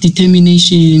like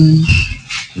self-determination.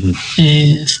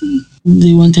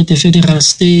 They wanted a federal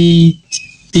state.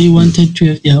 They wanted to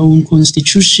have their own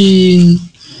constitution,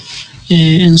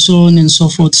 and so on and so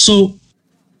forth. So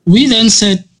we then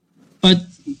said, but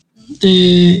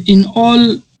in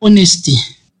all honesty,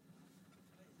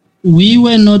 we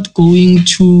were not going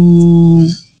to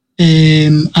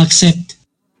accept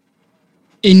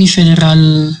any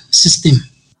federal system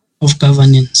of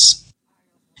governance.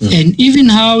 And even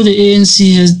how the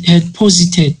ANC had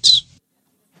posited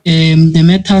the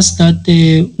matters that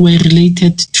were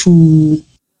related to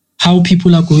how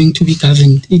people are going to be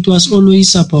governed, it was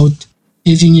always about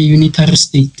having a unitary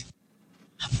state.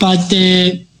 But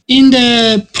in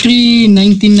the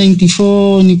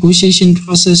pre-1994 negotiation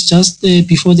process, just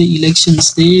before the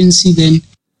elections, the ANC then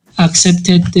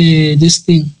accepted this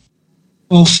thing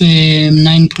of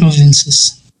 9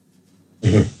 provinces.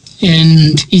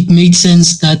 And it made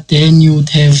sense that then you would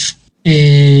have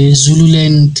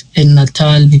Zululand and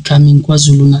Natal becoming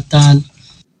KwaZulu-Natal.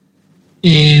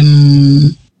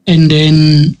 And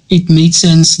then it made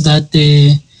sense that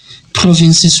the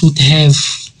provinces would have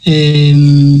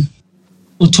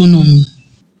autonomy,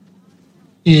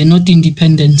 not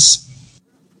independence.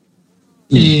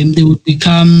 They would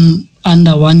become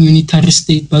under one unitary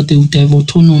state, but they would have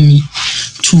autonomy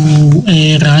to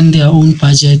run their own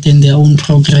budget and their own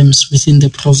programs within the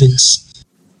province.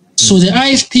 So the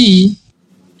IFP,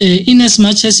 in as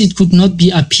much as it could not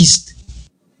be appeased,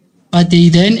 but they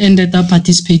then ended up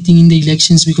participating in the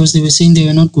elections because they were saying they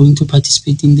were not going to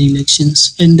participate in the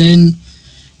elections. And then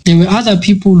there were other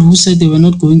people who said they were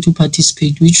not going to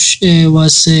participate, which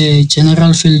was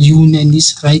General Viljoen and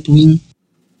his right-wing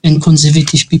and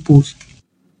conservative people,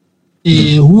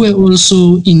 who were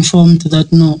also informed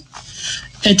that no,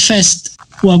 at first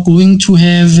we are going to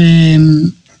have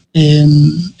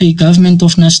a government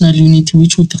of national unity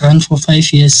which would run for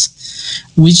 5 years,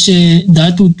 which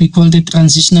that would be called a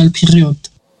transitional period.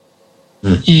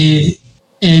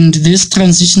 And this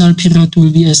transitional period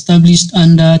will be established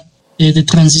under the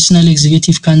Transitional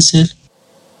Executive Council,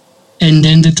 and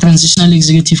then the Transitional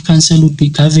Executive Council would be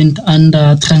governed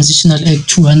under Transitional Act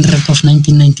 200 of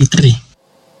 1993.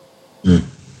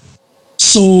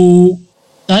 So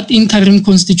that interim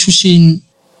constitution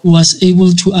was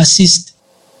able to assist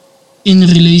in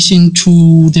relation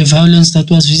to the violence that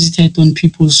was visited on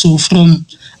people. So from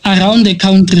around the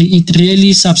country, it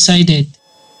really subsided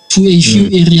to a few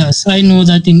areas. I know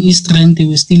that in East Rand, they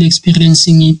were still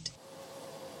experiencing it.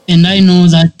 And I know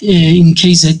that in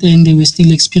KZN, they were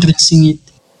still experiencing it.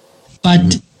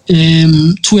 But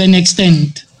to an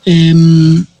extent,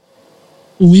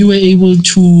 we were able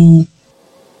to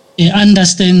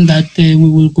understand that we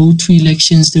will go to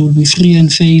elections. There will be free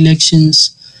and fair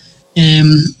elections.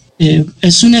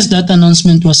 As soon as that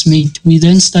announcement was made, we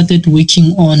then started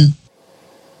working on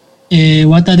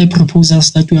what are the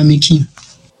proposals that we are making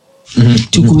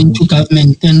to go into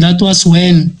government. And that was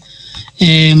when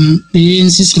the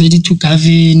ANC is ready to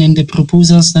govern, and the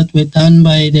proposals that were done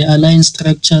by the alliance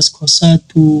structures,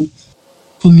 COSATU,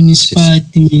 Communist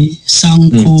Party,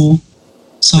 SANCO,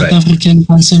 South African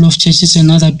Council of Churches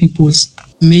and other peoples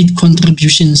made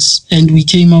contributions, and we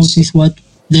came out with what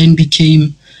then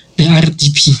became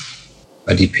RDP.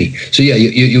 RDP. So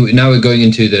you now we're going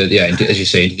into as you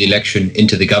say, into the election,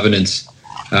 into the governance,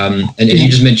 and you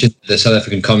just mentioned the South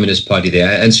African Communist Party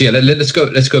there, and so let's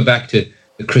go back to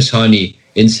the Chris Hani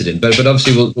incident, but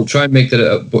obviously we'll try and make that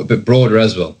a bit broader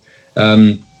as well. I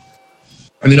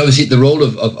mean, obviously the role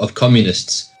of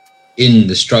communists in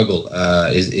the struggle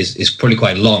is probably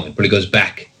quite long. It probably goes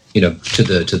back, to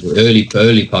the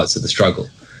early parts of the struggle.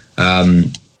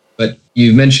 But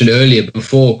you mentioned earlier,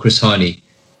 before Chris Hani,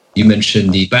 you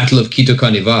mentioned the Battle of Quito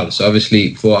Carnival. So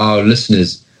obviously for our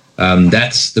listeners,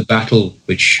 that's the battle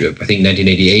which I think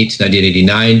 1988,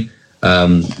 1989,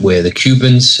 where the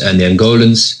Cubans and the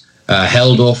Angolans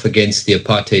held off against the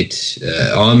apartheid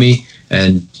army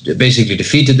and basically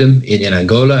defeated them in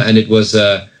Angola. And it was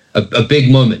a big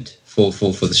moment for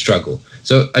the struggle.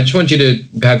 So I just want you to,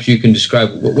 perhaps you can describe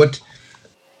what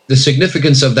the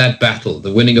significance of that battle,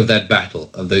 the winning of that battle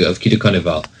of Quito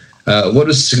Carnival. What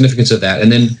was the significance of that?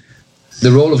 And then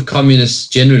the role of communists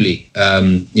generally,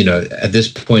 at this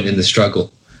point in the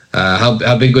struggle,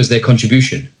 how big was their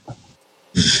contribution?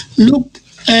 Look,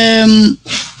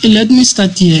 let me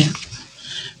start here.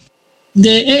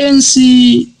 The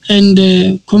ANC and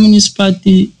the Communist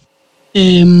Party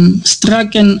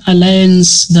struck an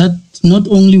alliance that not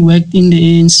only worked in the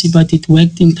ANC, but it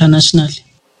worked internationally.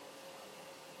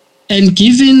 And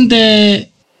given the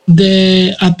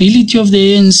ability of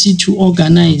the ANC to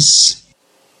organize,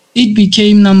 it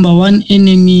became number one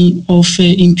enemy of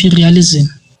imperialism,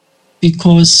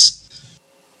 because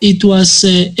it was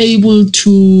able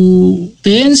to,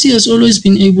 the ANC has always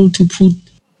been able to put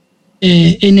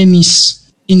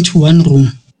enemies into one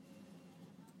room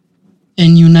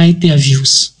and unite their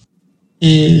views.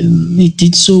 It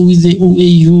did so with the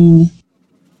OAU.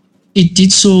 It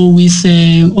did so with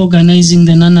organizing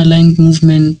the non-aligned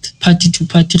movement,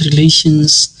 party-to-party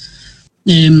relations,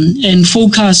 and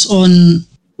focus on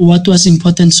what was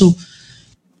important. So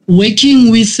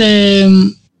working with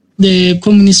the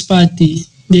Communist Party,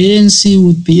 the ANC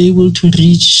would be able to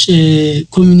reach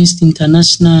Communist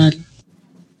International.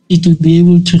 It would be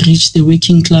able to reach the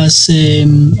working class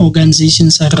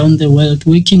organizations around the world,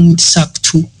 working with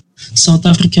SACTU, South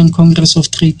African Congress of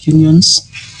Trade Unions.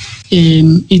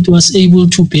 It was able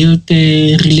to build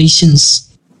relations.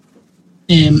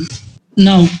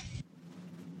 Now,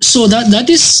 so that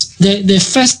is the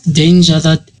first danger,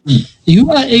 that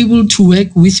you are able to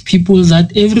work with people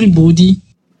that everybody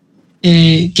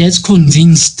gets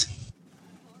convinced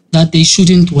that they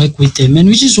shouldn't work with them, and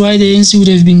which is why the ANC would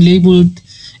have been labeled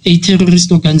a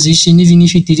terrorist organization, even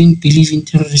if it didn't believe in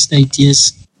terrorist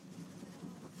ideas.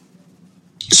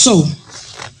 So,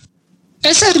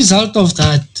 as a result of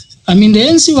that, I mean, the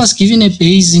ANC was given a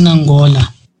base in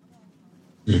Angola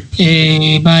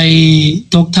by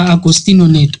Dr. Agostinho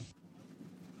Neto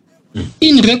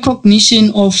in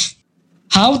recognition of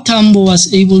how Tambo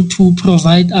was able to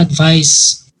provide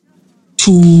advice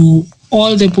to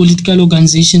all the political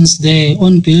organizations there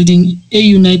on building a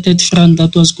united front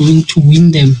that was going to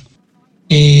win them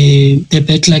the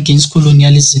battle against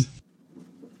colonialism.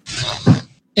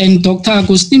 And Dr.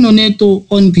 Agostinho Neto,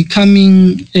 on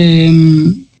becoming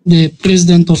the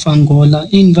president of Angola,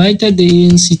 invited the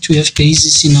ANC to have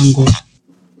bases in Angola.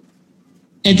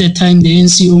 At the time, the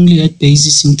ANC only had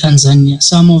bases in Tanzania.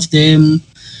 Some of them,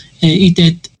 it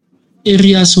had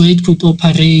areas where it could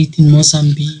operate in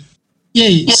Mozambique.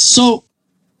 Yes, so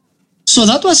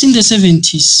that was in the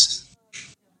 70s.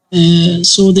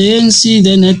 So the ANC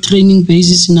then had training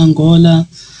bases in Angola.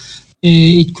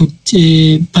 It could,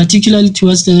 particularly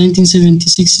towards the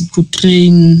 1976, it could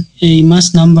train a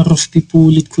mass number of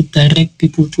people. It could direct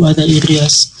people to other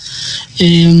areas.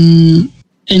 And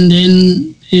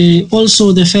then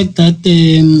also the fact that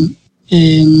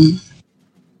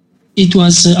it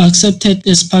was accepted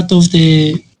as part of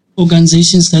the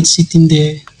organizations that sit in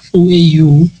the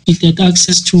OAU. It had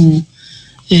access to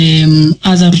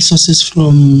other resources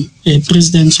from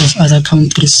presidents of other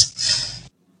countries.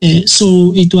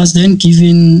 So it was then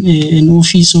given an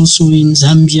office also in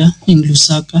Zambia, in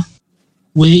Lusaka,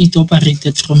 where it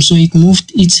operated from. So it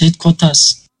moved its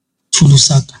headquarters to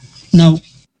Lusaka. Now,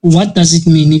 what does it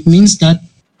mean? It means that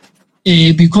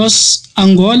because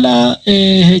Angola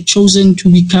had chosen to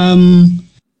become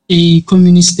a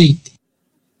communist state,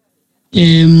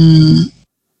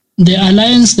 the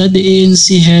alliance that the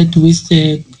ANC had with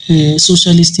the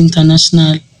Socialist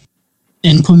International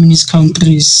and communist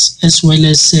countries, as well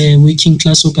as working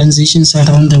class organizations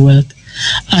around the world,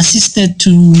 assisted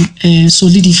to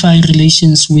solidify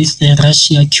relations with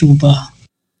Russia, Cuba,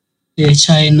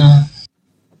 China,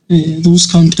 those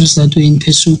countries that were in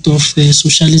pursuit of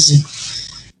socialism.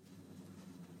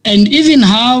 And even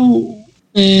how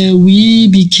we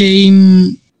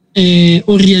became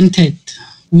oriented.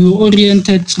 We were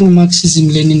oriented through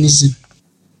Marxism-Leninism.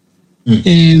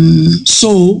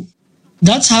 So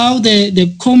that's how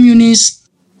the communists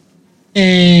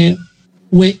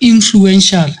were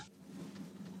influential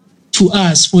to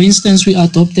us. For instance, we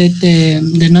adopted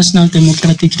the National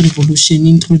Democratic Revolution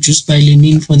introduced by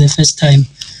Lenin for the first time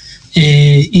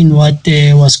in what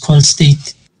was called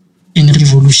State and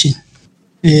Revolution.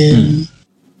 And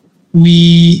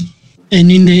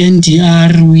in the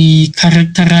NDR, we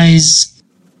characterize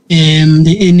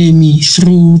the enemy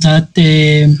through that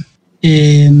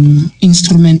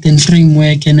instrument and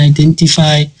framework, and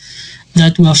identify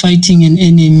that we are fighting an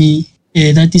enemy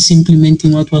that is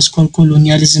implementing what was called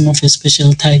colonialism of a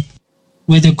special type,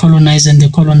 where the colonized and the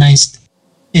colonized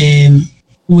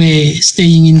were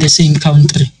staying in the same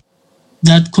country.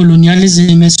 That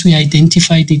colonialism, as we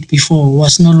identified it before,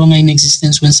 was no longer in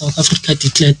existence when South Africa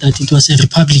declared that it was a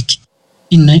republic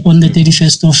on the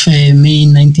 31st of May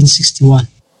in 1961.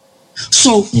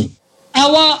 So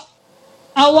our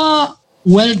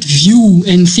worldview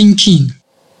and thinking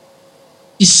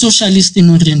is socialist in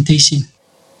orientation.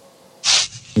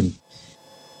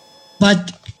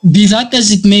 But be that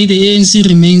as it may, the ANC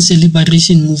remains a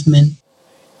liberation movement.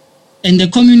 And the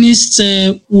communists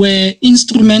were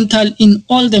instrumental in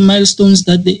all the milestones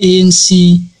that the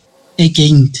ANC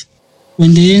gained.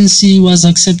 When the ANC was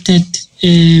accepted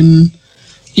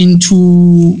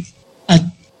into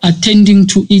attending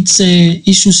to its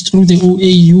issues through the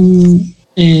OAU,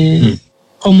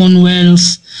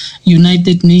 Commonwealth,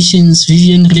 United Nations,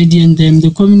 Vivian Reddy and them,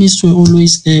 the communists were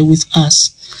always there with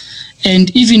us.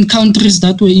 And even countries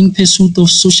that were in pursuit of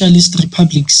socialist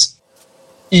republics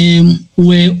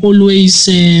were always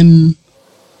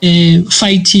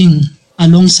fighting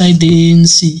alongside the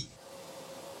ANC,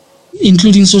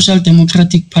 including social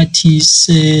democratic parties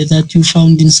that you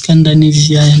found in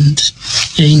Scandinavia and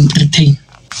in Britain.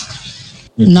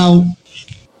 Now,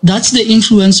 that's the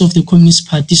influence of the Communist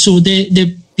Party. So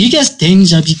the biggest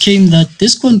danger became that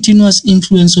this continuous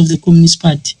influence of the Communist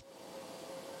Party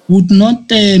would not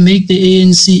make the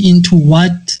ANC into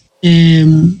what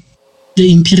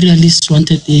the imperialists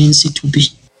wanted the ANC to be.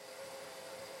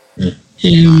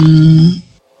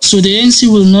 So the ANC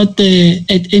will not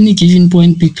at any given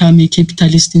point become a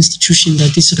capitalist institution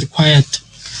that is required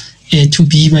to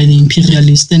be by the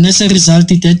imperialists. And as a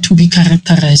result, it had to be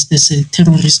characterized as a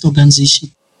terrorist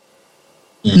organization.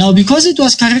 Now, because it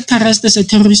was characterized as a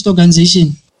terrorist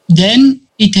organization, then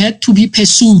it had to be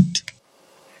pursued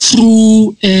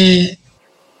through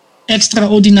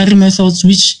extraordinary methods,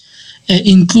 which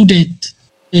included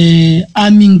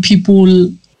arming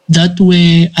people that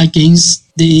were against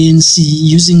the ANC,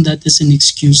 using that as an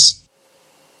excuse.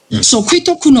 So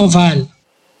Quito Kunoval,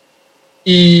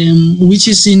 which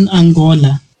is in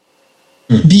Angola,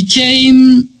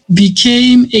 became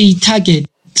a target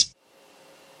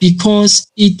because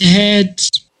it had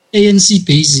ANC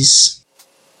bases.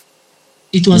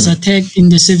 It was attacked in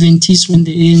the 70s when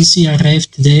the ANC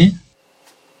arrived there.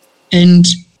 And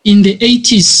in the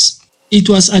 80s, it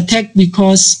was attacked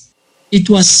because it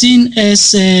was seen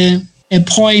as a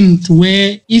point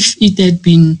where if it had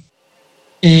been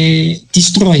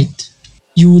destroyed,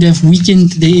 you would have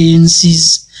weakened the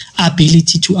ANC's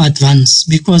ability to advance,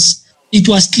 because it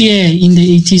was clear in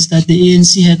the 80s that the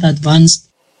ANC had advanced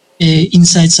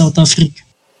inside South Africa,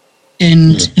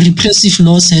 and repressive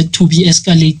laws had to be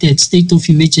escalated, state of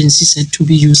emergencies had to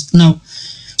be used. Now,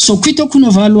 so Quito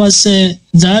Kunoval was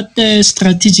that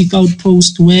strategic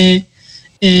outpost where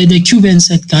the Cubans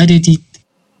had guarded it,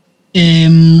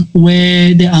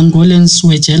 where the Angolans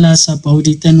were jealous about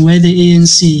it, and where the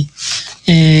ANC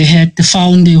had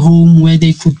found a home where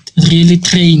they could really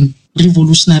train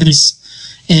revolutionaries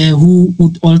who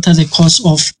would alter the course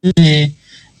of the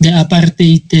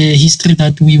apartheid history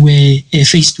that we were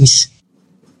faced with.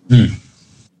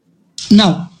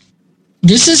 Now,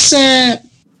 this is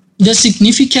the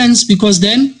significance, because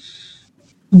then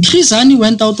Grisani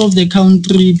went out of the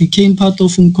country, became part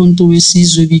of Umkhonto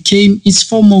weSizwe, became its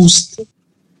foremost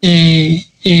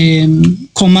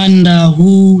commander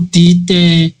who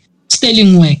did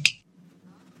sterling work.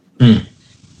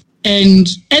 And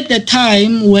at the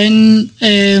time when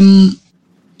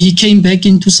he came back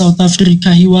into South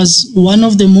Africa, he was one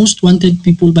of the most wanted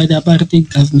people by the apartheid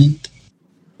government.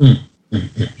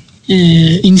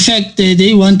 In fact,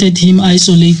 they wanted him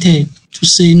isolated, to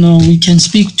say, no, we can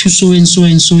speak to so and so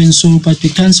and so and so, but we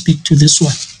can't speak to this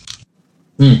one.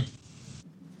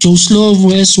 Joe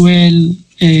Slovo as well,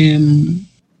 and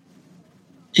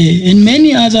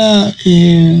many other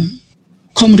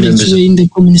comrades were in the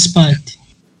Communist Party.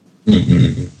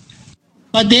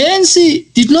 But the ANC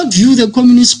did not view the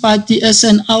Communist Party as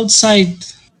an outside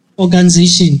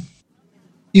organization,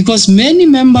 because many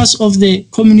members of the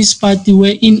Communist Party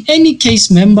were in any case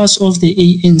members of the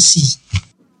ANC.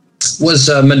 Was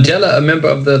Mandela a member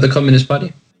of the Communist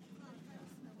Party?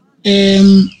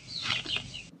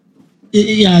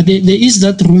 Yeah, there is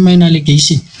that rumor and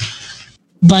allegation.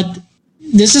 But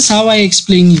this is how I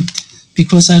explain it,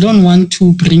 because I don't want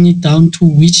to bring it down to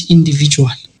which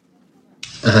individual.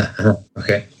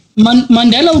 Okay.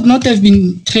 Mandela would not have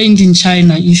been trained in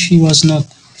China if he was not.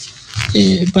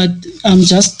 But I'm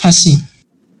just passing.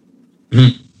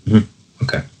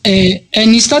 Okay.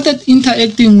 And he started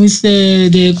interacting with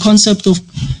the concept of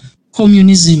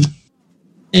communism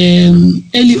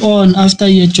early on after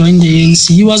he had joined the ANC.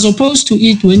 He was opposed to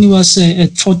it when he was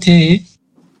at Fort Hare,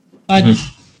 but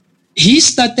he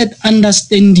started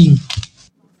understanding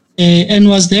and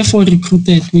was therefore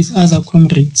recruited with other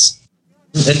comrades.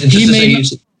 And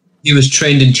he was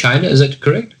trained in China, is that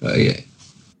correct? Yeah.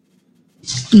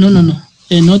 No,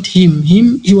 not him.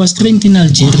 He was trained in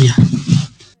Algeria.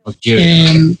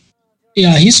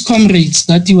 Yeah, his comrades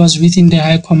that he was with in the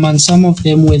high command, some of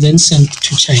them were then sent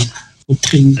to China for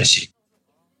training. I see.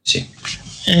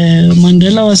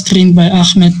 Mandela was trained by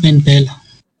Ahmed Ben Bella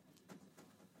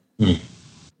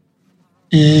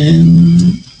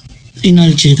in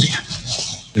Algeria.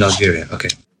 In Algeria, okay.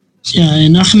 Yeah,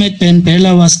 and Ahmed Ben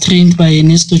Bella was trained by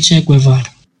Ernesto Che Guevara.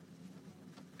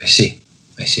 I see.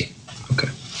 Okay.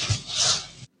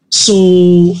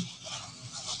 So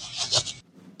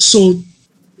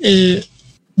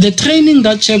the training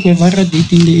that Che Guevara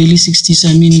did in the early 60s,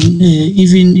 I mean,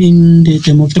 even in the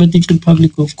Democratic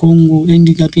Republic of Congo,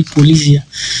 ending up in Bolivia,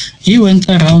 he went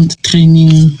around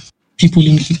training people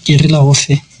in guerrilla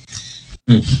warfare.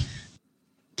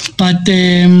 But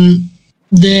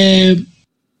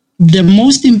the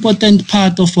most important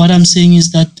part of what I'm saying is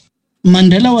that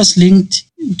Mandela was linked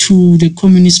to the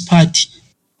Communist Party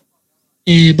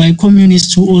by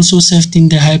communists who also served in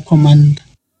the high command.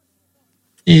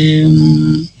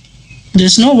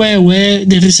 There's nowhere where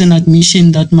there is an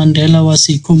admission that Mandela was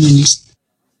a communist.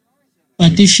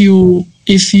 But if you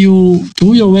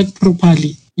do your work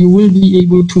properly, you will be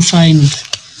able to find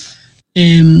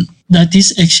that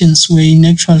these actions were in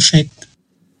actual fact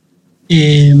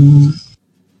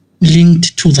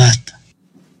linked to that.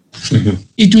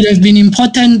 It would have been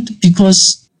important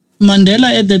because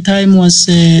Mandela at the time was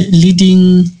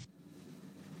leading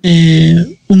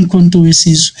Umkhonto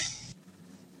weSizwe.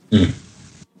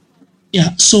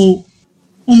 Yeah, so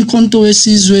Umkhonto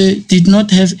weSizwe did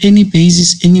not have any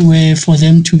basis anywhere for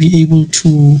them to be able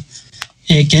to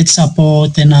get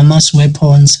support and amass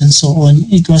weapons and so on.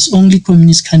 It was only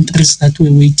communist countries that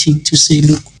were waiting to say,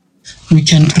 look, we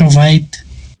can provide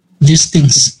these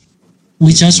things.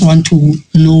 We just want to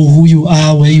know who you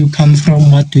are, where you come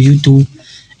from, what do you do,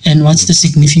 and what's the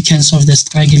significance of the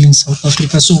struggle in South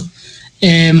Africa. So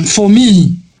for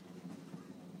me,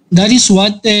 that is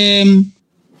what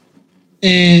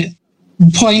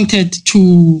pointed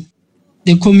to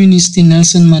the communist in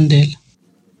Nelson Mandela,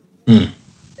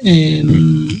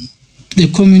 the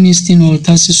communist in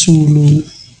Walter Sisulu,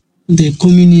 the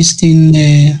communist in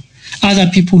other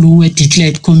people who were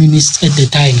declared communists at the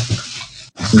time.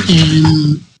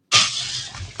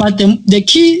 But the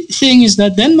key thing is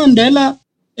that then Mandela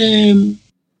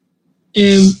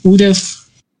would have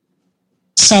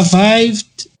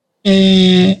survived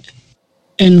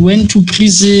and went to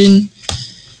prison,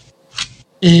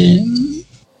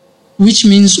 which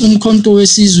means Umkhonto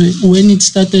weSizwe, when it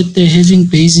started having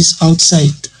bases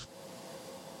outside,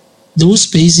 those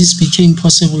bases became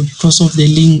possible because of the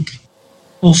link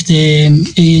of the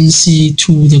ANC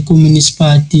to the Communist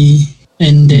Party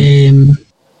and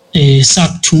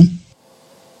SACTU,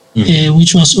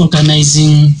 which was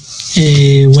organizing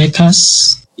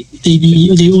workers.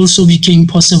 They also became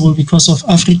possible because of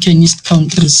Africanist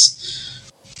countries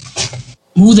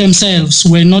who themselves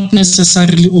were not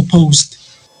necessarily opposed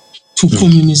to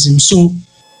communism. So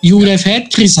you would have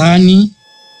had Chris Hani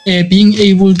being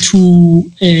able to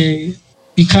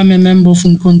become a member of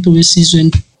Umkhonto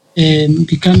weSizwe and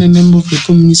become a member of the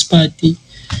Communist Party,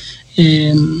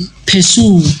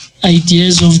 pursue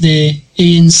ideas of the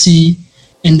ANC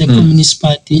and the Communist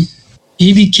Party.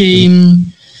 He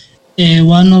became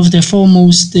one of the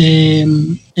foremost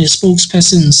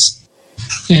spokespersons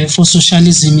for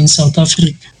socialism in South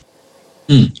Africa.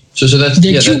 So that's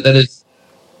that is.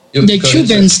 The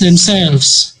Cubans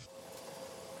themselves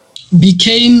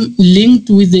became linked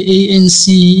with the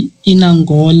ANC in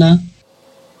Angola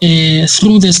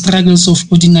through the struggles of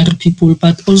ordinary people,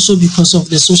 but also because of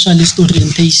the socialist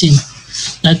orientation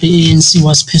that the ANC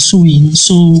was pursuing.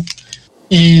 So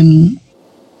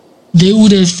they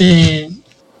would have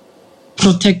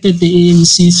protected the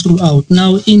ANC throughout.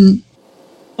 Now, in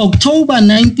October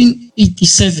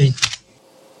 1987,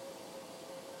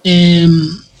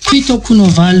 Quito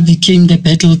Kunoval became the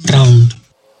battleground.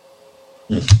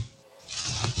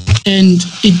 And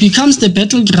it becomes the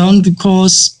battleground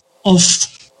because of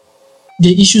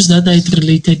the issues that I had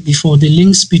related before, the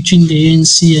links between the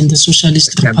ANC and the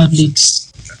socialist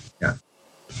republics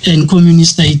and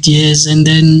communist ideas. And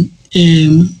then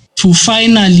to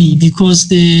finally, because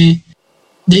the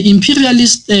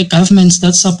imperialist governments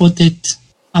that supported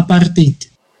apartheid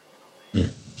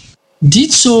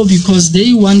did so because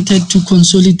they wanted to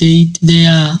consolidate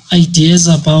their ideas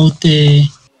about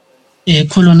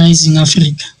colonizing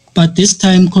Africa, but this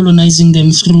time colonizing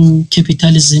them through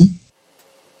capitalism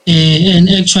and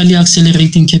actually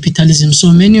accelerating capitalism.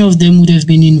 So many of them would have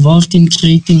been involved in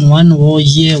creating one war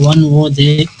here, one war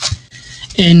there,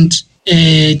 and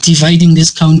dividing this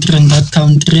country and that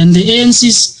country. And the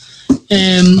ANC's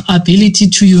ability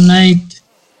to unite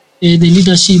the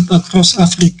leadership across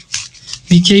Africa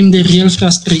became the real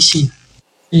frustration.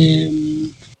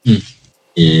 And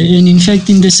in fact,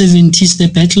 in the 70s, the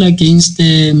battle against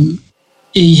a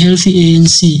healthy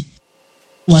ANC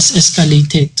was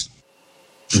escalated.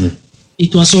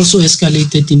 It was also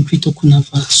escalated in Quito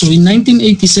Kunoval. So in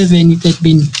 1987, it had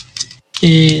been,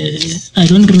 I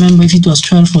don't remember if it was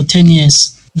 12 or 10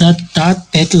 years, that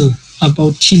battle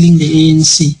about killing the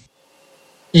ANC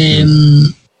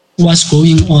was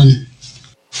going on.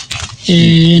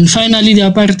 And finally, the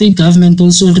apartheid government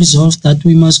also resolved that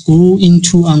we must go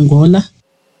into Angola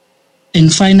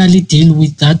and finally deal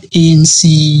with that ANC,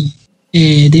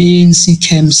 the ANC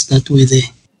camps that were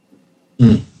there.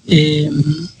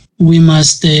 We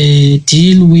must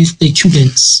deal with the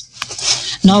Cubans.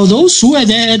 Now, those who were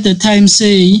there at the time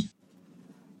say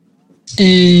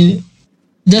the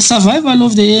survival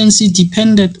of the ANC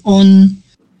depended on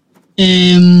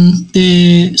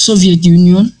the Soviet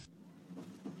Union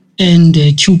and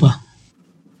Cuba.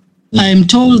 I am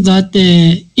told that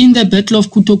in the Battle of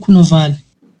Quito Kunoval,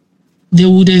 there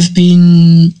would have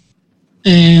been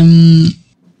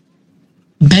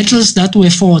battles that were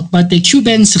fought, but the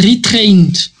Cubans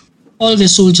retrained all the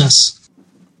soldiers.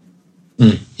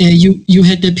 You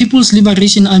had the People's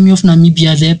Liberation Army of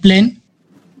Namibia, their plan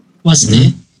was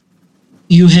there.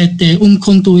 You had the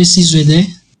Umkhonto weSizwe there.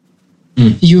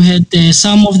 You had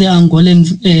some of the Angolan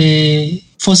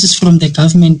forces from the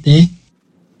government there.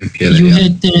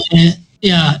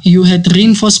 You had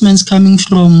reinforcements coming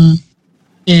from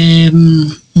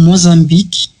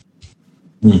Mozambique.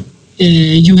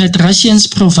 You had Russians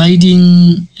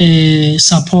providing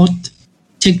support,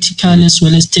 tactical as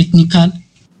well as technical.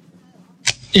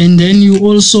 And then you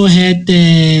also had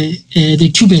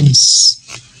the Cubans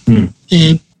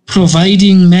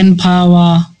providing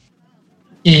manpower,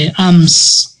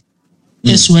 arms,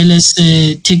 as well as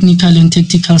technical and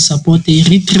tactical support. They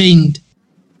retrained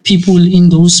people in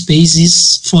those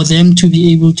bases for them to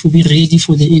be able to be ready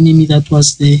for the enemy that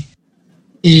was there.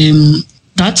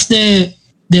 That's the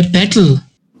battle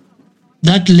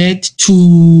that led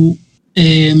to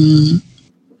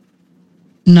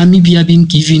Namibia being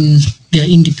given their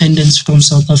independence from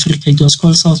South Africa. It was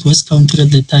called Southwest Country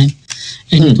at the time,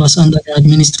 and it was under the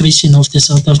administration of the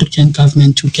South African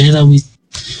government together with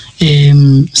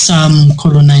some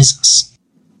colonizers.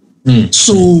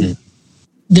 So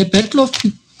the Battle of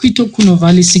Quito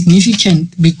Kunoval is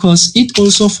significant because it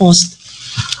also forced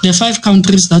the 5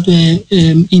 countries that were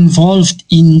involved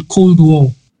in Cold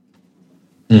War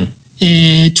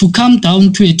to come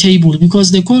down to a table,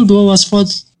 because the Cold War was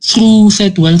fought through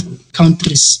third world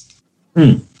countries.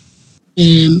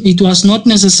 It was not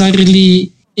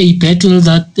necessarily a battle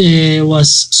that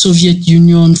was Soviet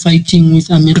Union fighting with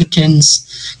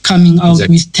Americans coming out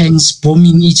with tanks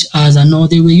bombing each other. No,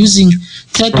 they were using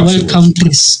third world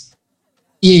countries.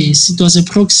 Yes, it was a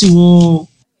proxy war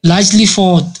largely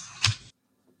fought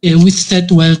with third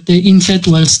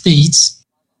world states,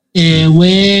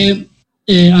 where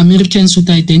Americans would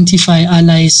identify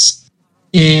allies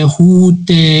who would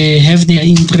have their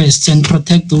interests and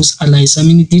protect those allies. I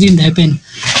mean, it didn't happen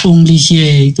only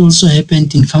here. It also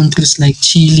happened in countries like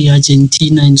Chile,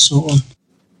 Argentina, and so on.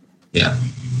 Yeah.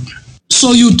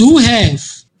 So you do have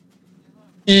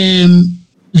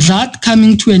that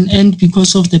coming to an end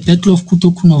because of the Battle of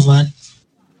Quito Kunoval,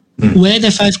 where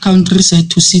the 5 countries had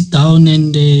to sit down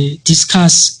and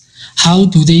discuss how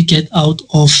do they get out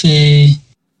of the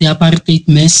apartheid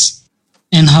mess,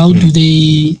 and how do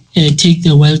they take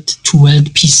the world to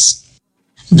world peace.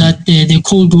 That the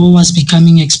Cold War was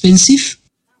becoming expensive,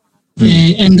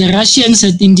 and the Russians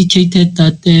had indicated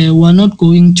that we're not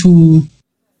going to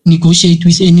negotiate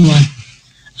with anyone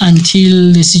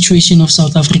until the situation of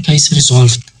South Africa is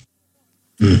resolved.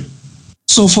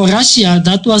 So for Russia,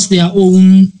 that was their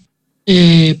own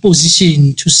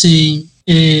position to say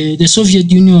the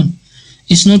Soviet Union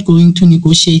is not going to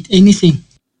negotiate anything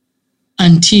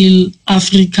until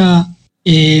Africa,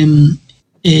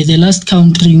 the last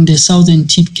country in the southern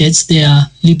tip, gets their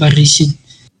liberation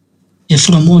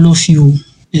from all of you.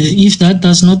 If that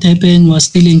does not happen, we are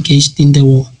still engaged in the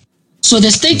war. So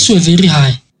the stakes were very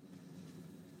high.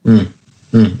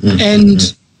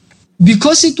 And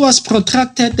because it was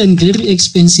protracted and very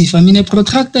expensive, I mean, a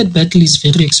protracted battle is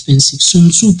very expensive. Sun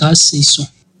Tzu does say so.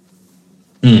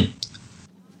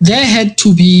 There had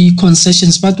to be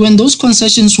concessions, but when those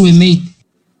concessions were made,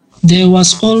 there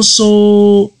was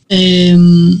also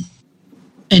an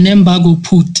embargo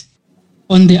put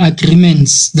on the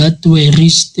agreements that were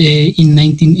reached in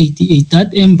 1988.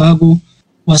 That embargo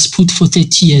was put for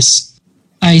 30 years.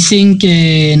 I think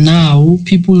now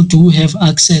people do have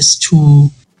access to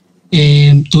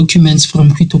documents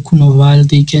from Huito Kunoval.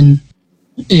 They can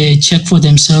check for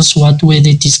themselves what were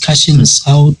the discussions,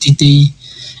 how did they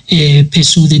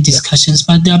pursue the discussions.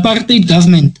 But the apartheid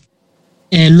government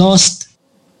lost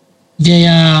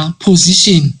their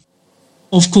position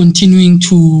of continuing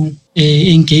to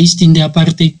engage in the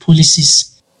apartheid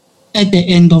policies at the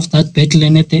end of that battle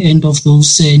and at the end of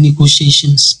those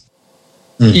negotiations.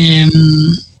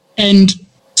 And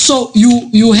so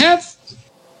you have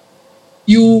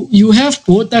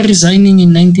Botha resigning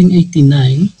in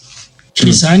 1989,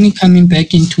 Chrizani coming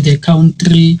back into the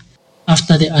country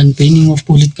after the unbanning of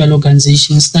political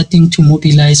organizations, starting to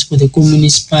mobilize for the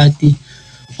Communist Party.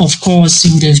 Of course,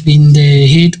 he would have been the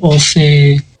head of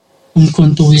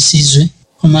Mokoko Wesizwe,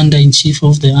 Commander-in-Chief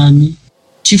of the Army,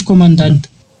 Chief Commandant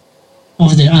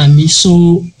of the Army.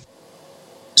 So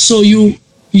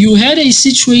you had a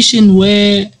situation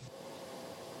where,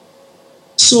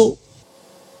 so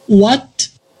what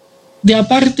the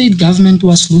apartheid government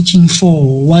was looking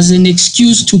for was an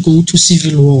excuse to go to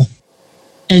civil war.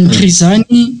 And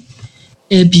Chrizani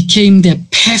became the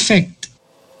perfect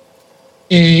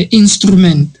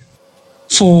instrument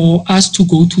for us to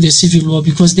go to the civil war,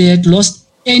 because they had lost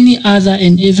any other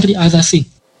and every other thing.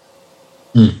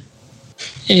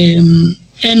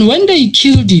 And when they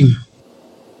killed him,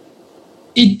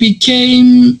 it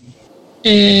became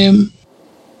a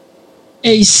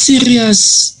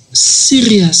serious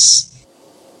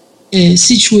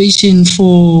situation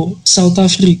for South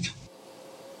Africa.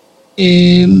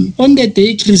 On the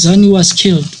day Chrizani was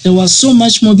killed, there was so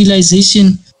much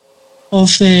mobilization of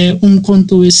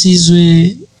Umkhonto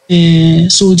Wesizwe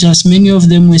soldiers. Many of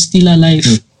them were still alive.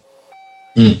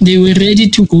 They were ready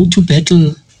to go to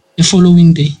battle the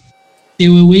following day. They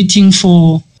were waiting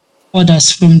for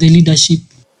orders from the leadership.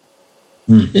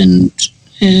 And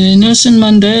Nelson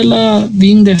Mandela,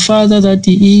 being the father that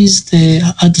he is, the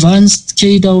advanced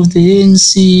cadre of the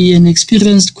ANC, an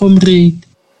experienced comrade,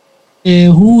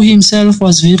 who himself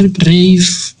was very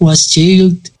brave, was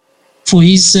jailed for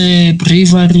his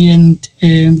bravery and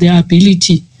the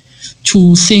ability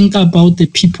to think about the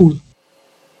people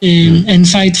and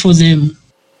fight for them.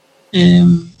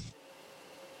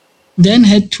 Then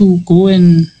had to go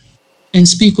and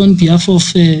speak on behalf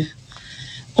of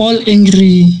all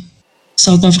angry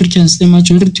South Africans, the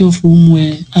majority of whom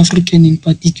were African in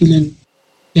particular, and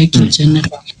black in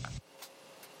general.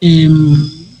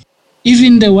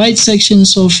 Even the white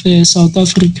sections of South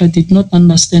Africa did not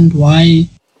understand why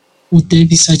would there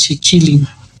be such a killing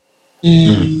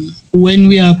when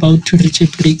we are about to reach a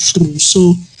breakthrough.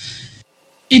 So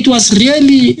it was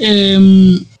really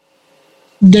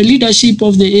the leadership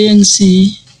of the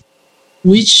ANC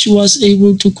which was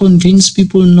able to convince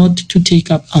people not to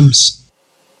take up arms.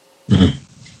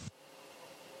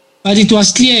 But it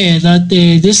was clear that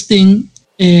this thing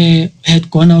had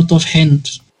gone out of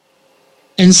hand.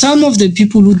 And some of the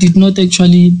people who did not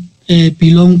actually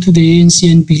belong to the ANC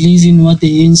and believe in what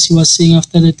the ANC was saying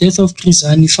after the death of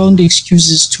Chrizani found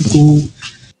excuses to go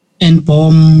and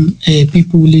bomb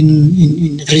people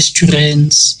in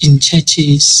restaurants, in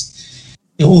churches,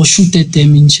 or shoot at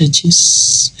them in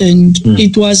churches. And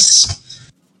it was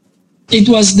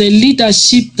the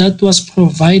leadership that was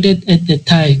provided at the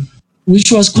time,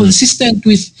 which was consistent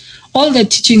with all the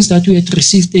teachings that we had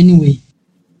received anyway.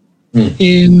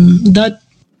 That,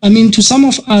 I mean, to some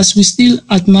of us, we still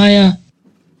admire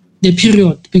the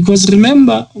period, because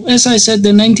remember, as I said, the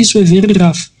 90s were very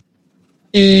rough.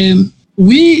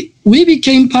 We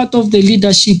became part of the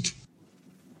leadership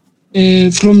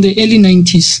from the early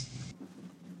 90s.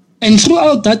 And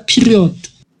throughout that period,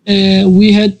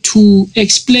 we had to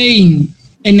explain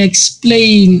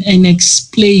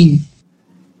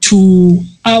to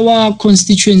our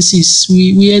constituencies.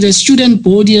 We had a student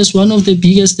body as one of the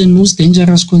biggest and most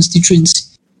dangerous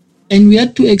constituencies. And we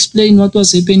had to explain what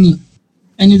was happening.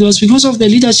 And it was because of the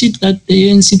leadership that the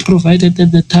ANC provided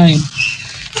at the time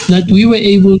that we were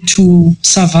able to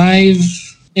survive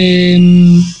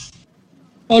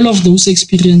all of those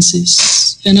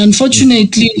experiences. And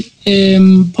unfortunately,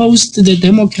 post the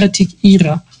democratic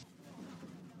era,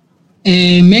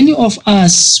 many of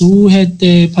us who had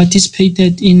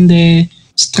participated in the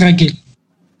struggle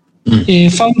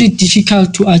found it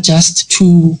difficult to adjust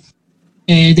to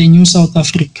the new South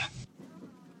Africa.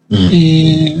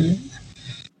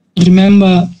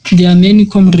 Remember, there are many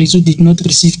comrades who did not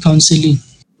receive counseling.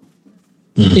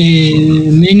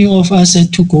 Many of us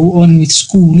had to go on with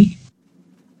school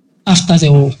after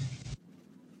the war.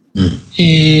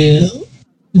 The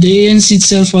ANC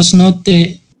itself was not,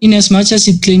 in as much as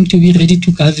it claimed to be ready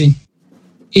to govern,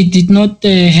 it did not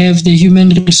have the human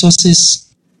resources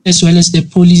as well as the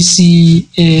policy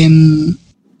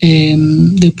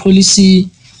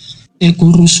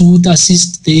gurus who would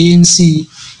assist the ANC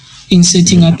in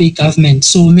setting up a government.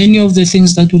 So many of the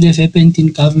things that would have happened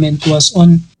in government was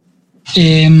on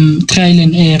trial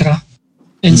and error,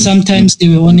 and sometimes they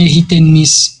were on a hit and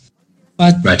miss.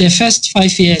 But the first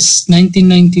 5 years,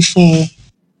 1994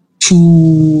 to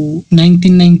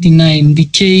 1999,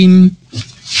 became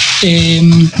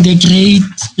the great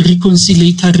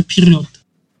reconciliatory period.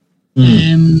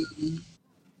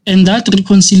 And that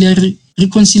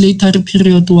reconciliatory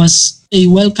period was a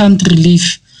welcomed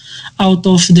relief out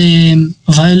of the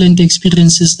violent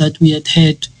experiences that we had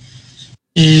had.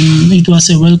 It was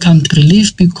a welcomed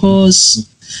relief because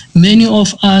many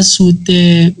of us who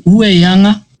were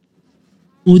younger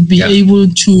would be able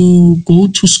to go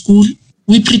to school.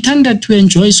 We pretended to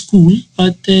enjoy school,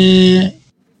 but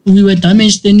we were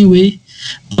damaged anyway.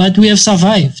 But we have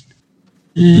survived.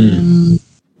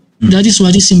 That is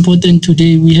what is important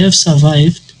today. We have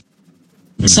survived.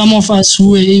 Some of us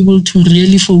who were able to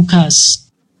really focus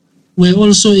were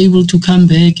also able to come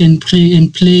back and play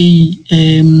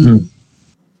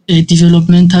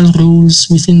developmental roles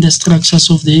within the structures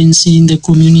of the ANC in the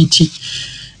community.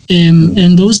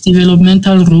 And those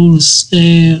developmental roles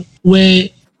were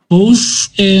both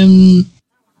a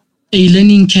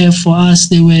learning curve for us.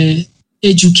 They were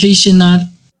educational,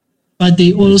 but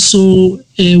they also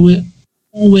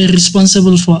were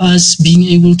responsible for us being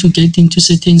able to get into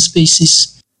certain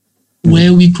spaces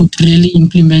where we could really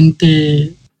implement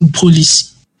policy.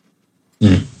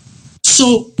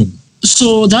 So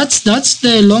that's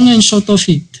the long and short of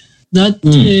it. That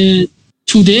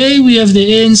today we have the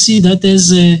ANC that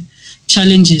has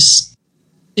challenges.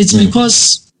 It's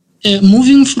because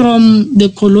moving from the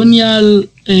colonial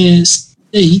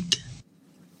state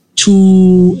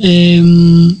to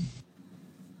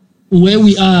where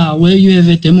we are, where you have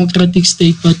a democratic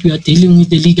state, but we are dealing with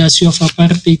the legacy of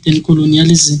apartheid and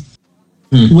colonialism,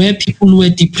 where people were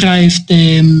deprived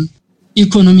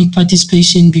economic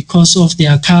participation because of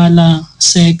their color,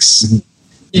 sex.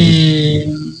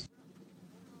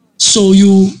 So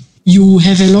you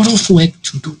have a lot of work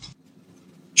to do.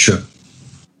 Sure.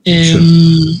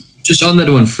 Just on that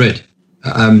one, Fred.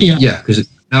 Because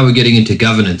now we're getting into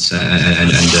governance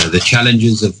and the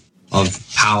challenges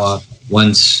of power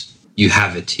once you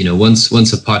have it. Once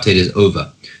apartheid is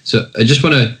over. So I just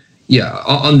want to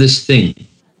on this thing.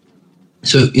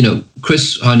 So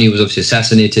Chris Hani was obviously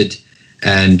assassinated,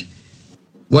 and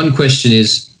one question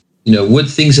is, would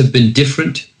things have been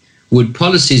different? Would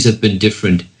policies have been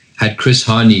different had Chris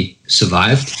Hani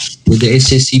survived? Would the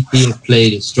SACP have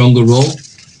played a stronger role?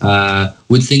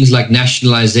 Would things like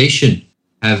nationalization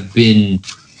have been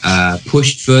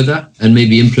pushed further and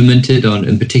maybe implemented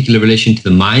in particular relation to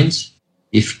the mines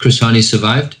if Chris Hani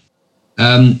survived?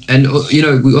 And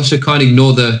we also can't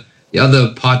ignore the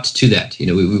other part to that.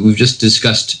 We've just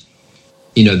discussed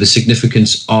the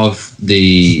significance of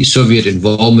the Soviet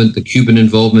involvement, the Cuban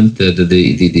involvement,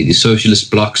 the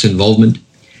socialist bloc's involvement.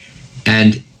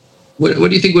 And what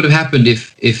do you think would have happened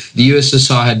if the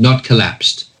USSR had not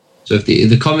collapsed? So if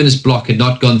the communist bloc had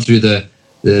not gone through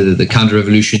the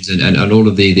counter-revolutions and all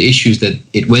of the issues that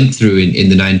it went through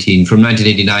from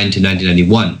 1989 to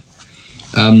 1991.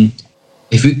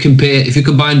 If you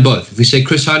combine both, if we say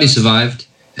Chris Hani survived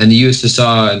and the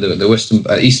USSR and the Western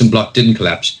Eastern Bloc didn't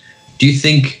collapse, do you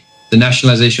think the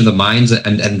nationalization of the mines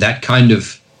and that kind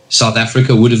of South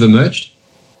Africa would have emerged?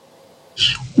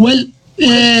 Well,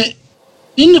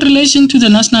 in relation to the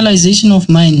nationalization of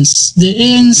mines, the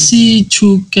ANC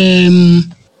took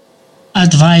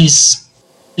advice,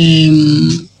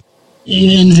 and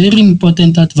very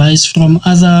important advice from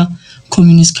other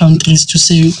communist countries to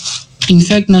say, in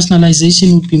fact,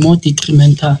 nationalization would be more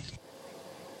detrimental.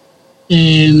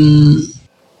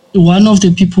 One of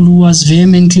the people who was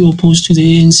vehemently opposed to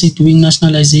the ANC doing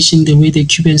nationalization the way the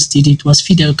Cubans did it was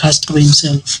Fidel Castro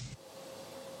himself.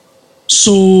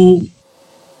 So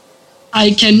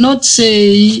I cannot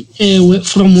say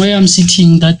from where I'm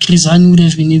sitting that Rizani would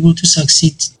have been able to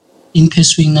succeed in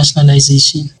pursuing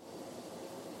nationalization.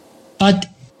 But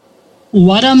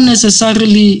what I'm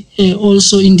necessarily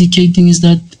also indicating is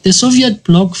that the Soviet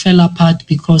bloc fell apart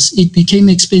because it became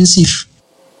expensive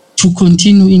to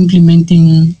continue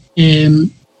implementing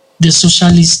the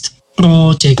socialist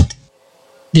project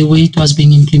the way it was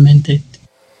being implemented.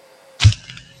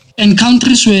 And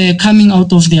countries were coming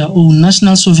out of their own.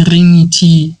 National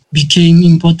sovereignty became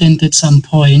important at some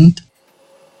point.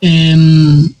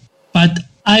 But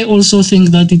I also think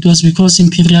that it was because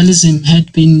imperialism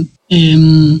had been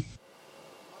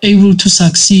able to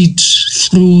succeed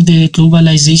through the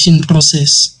globalization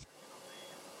process.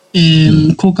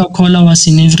 Coca-Cola was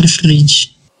in every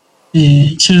fridge.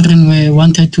 Children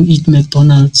wanted to eat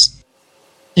McDonald's.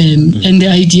 And the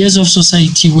ideas of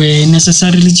society were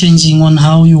necessarily changing on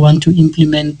how you want to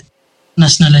implement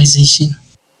nationalization.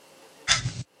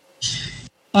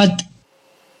 But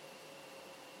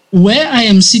where I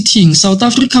am sitting, South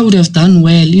Africa would have done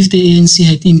well if the ANC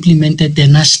had implemented the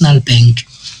National Bank.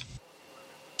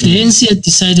 The ANC had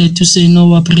decided to say, no,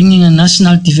 we're bringing a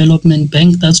national development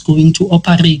bank that's going to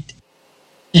operate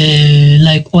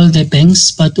like all the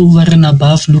banks, but over and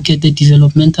above, look at the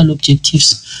developmental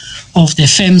objectives of the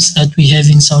firms that we have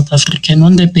in South Africa. And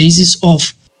on the basis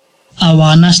of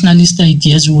our nationalist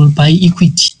ideas, we will buy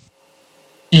equity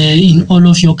in all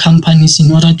of your companies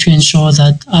in order to ensure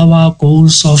that our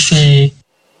goals of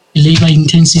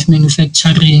labor-intensive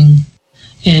manufacturing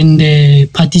and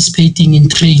participating in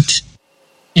trade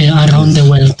around the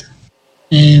world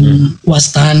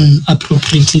was done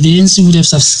appropriately. The ANC would have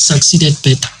succeeded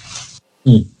better.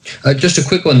 Just a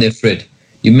quick one there, Fred.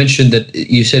 You mentioned that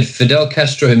you said Fidel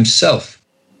Castro himself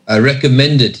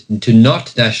recommended to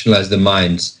not nationalize the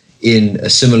mines in a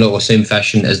similar or same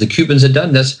fashion as the Cubans had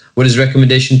done. That's what his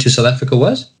recommendation to South Africa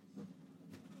was?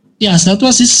 Yes, that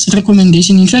was his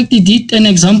recommendation. In fact, he did an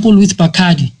example with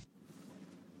Bacardi.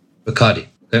 Bacardi,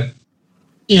 okay.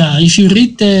 Yeah, if you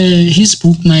read his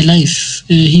book, My Life,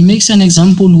 he makes an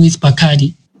example with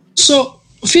Bacardi. So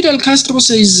Fidel Castro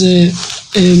says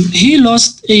he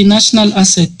lost a national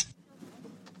asset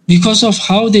because of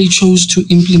how they chose to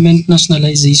implement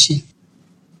nationalization.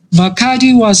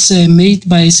 Bacardi was made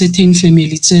by a certain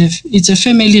family. It's a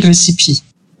family recipe.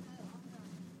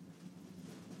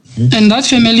 And that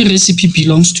family recipe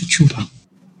belongs to Cuba.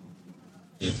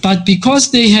 But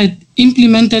because they had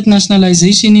implemented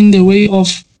nationalization in the way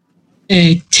of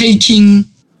taking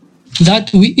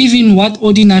that, even what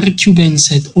ordinary Cubans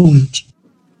had owned,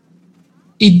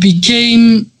 it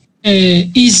became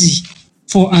easy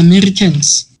for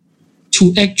Americans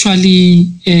to actually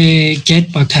get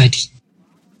Bacardi.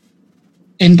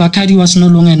 And Bacardi was no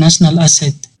longer a national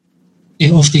asset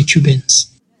of the Cubans.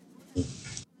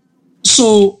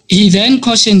 So he then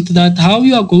cautioned that how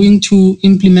you are going to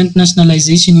implement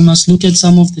nationalization, you must look at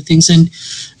some of the things, and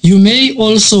you may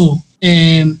also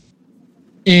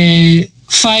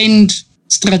find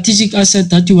strategic assets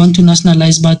that you want to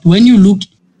nationalize, but when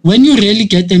you really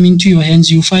get them into your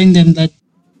hands, you find them that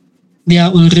they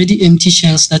are already empty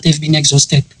shells that have been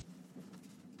exhausted.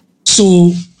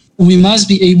 So we must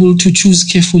be able to choose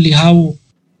carefully how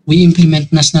we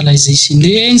implement nationalization.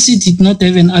 The ANC did not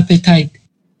have an appetite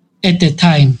at the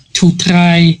time to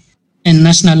try and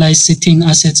nationalize certain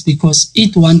assets because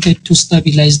it wanted to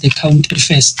stabilize the country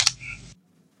first.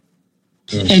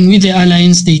 And with the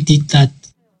alliance, they did that.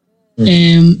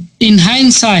 In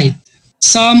hindsight,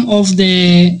 some of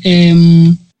the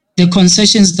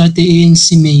concessions that the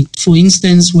ANC made, for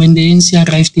instance, when the ANC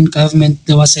arrived in government,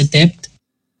 there was a debt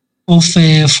of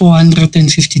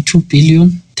 452 billion,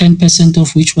 10%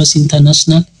 of which was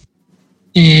international.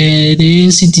 The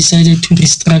ANC decided to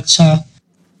restructure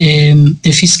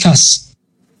the fiscus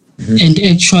and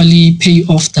actually pay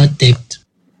off that debt.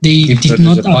 They did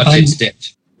not abandon.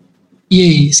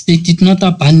 Yes, they did not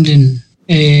abandon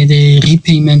the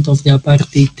repayment of the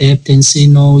apartheid debt and say,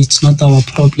 no, it's not our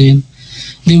problem.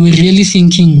 They were really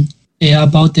thinking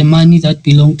about the money that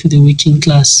belonged to the working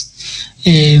class,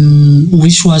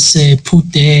 which was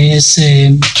put there as,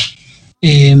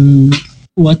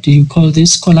 what do you call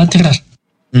this, collateral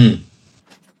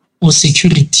or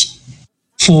security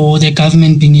for the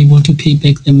government being able to pay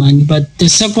back the money. But the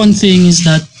second thing is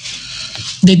that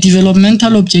the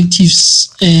developmental objectives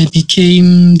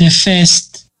became the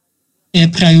first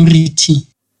priority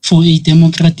for a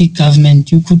democratic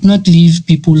government. You could not leave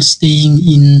people staying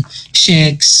in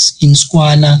shacks, in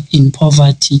squalor, in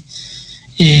poverty.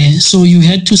 So you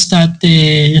had to start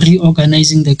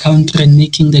reorganizing the country and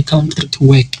making the country to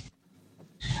work.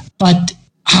 But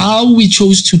how we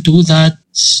chose to do that,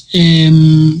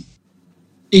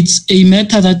 it's a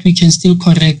matter that we can still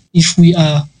correct if we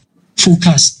are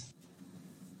focused,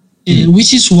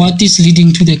 which is what is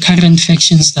leading to the current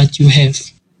factions that you have.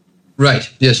 Right.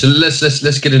 Yeah. So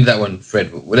let's get into that one,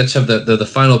 Fred. Let's have the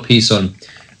final piece on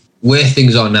where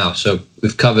things are now. So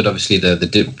we've covered obviously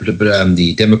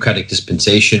the democratic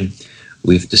dispensation.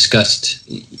 We've discussed,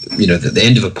 the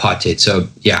end of apartheid. So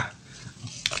yeah,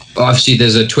 obviously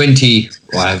there's a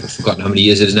I've forgotten how many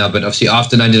years it is now, but obviously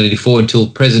after 1994 until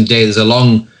present day, there's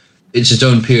it's its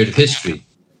own period of history.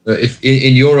 If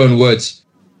in your own words,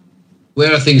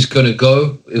 where are things going to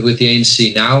go with the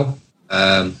ANC now?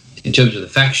 In terms of the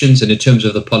factions and in terms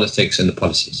of the politics and the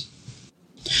policies?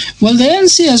 Well, the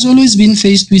ANC has always been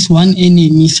faced with one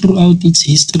enemy throughout its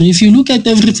history. If you look at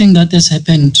everything that has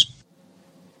happened,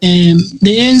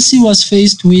 the ANC was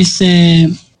faced with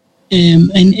an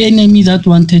enemy that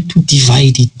wanted to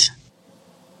divide it.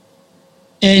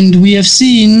 And we have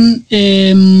seen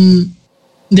the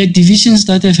divisions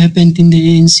that have happened in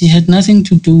the ANC had nothing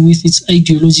to do with its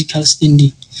ideological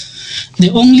standing. The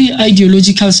only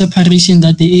ideological separation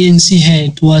that the ANC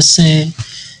had was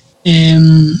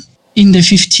in the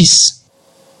 50s,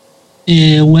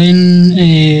 when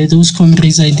those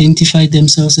comrades identified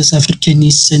themselves as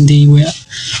Africanists, and they were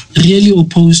really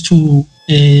opposed to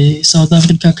South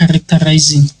Africa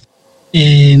characterizing,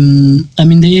 the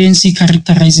ANC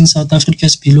characterizing South Africa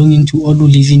as belonging to all who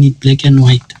live in it, black and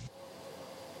white.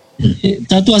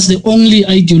 That was the only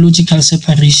ideological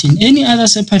separation. Any other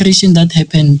separation that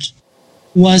happened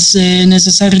was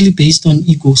necessarily based on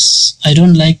egos. I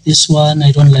don't like this one,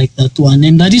 I don't like that one.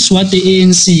 And that is what the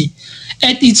ANC,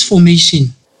 at its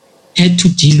formation, had to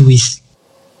deal with.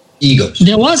 Egos.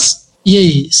 There was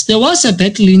a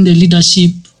battle in the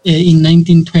leadership in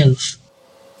 1912.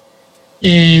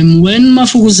 When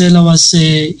Mafuguzela was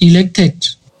elected,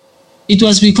 it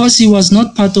was because he was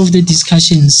not part of the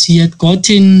discussions. He had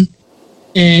gotten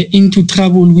into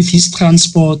trouble with his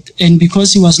transport, and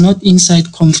because he was not inside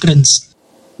conference,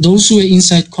 those who were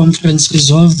inside conference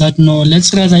resolved that no,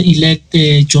 let's rather elect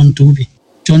John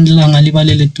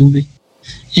Langalibalele Dube.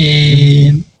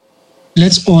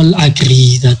 Let's all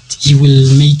agree that he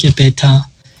will make a better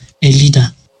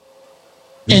leader.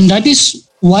 And that is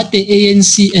what the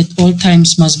ANC at all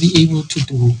times must be able to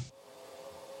do.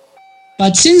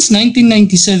 But since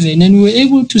 1997, and we were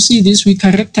able to see this, we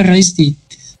characterized it.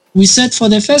 We said for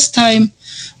the first time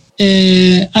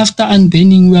after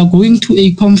unbanning, we are going to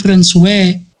a conference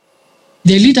where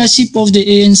the leadership of the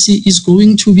ANC is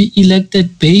going to be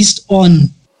elected based on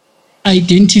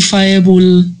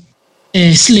identifiable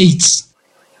slates,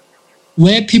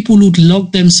 where people would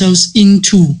lock themselves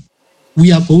into,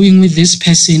 we are going with this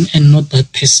person and not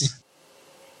that person.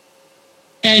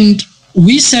 And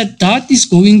we said that is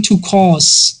going to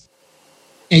cause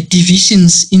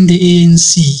divisions in the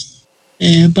ANC.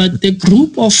 But the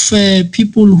group of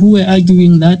people who were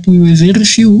arguing that, we were very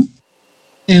few.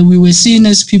 We were seen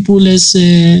as people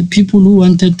who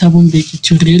wanted Thabo Mbeki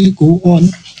to really go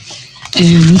on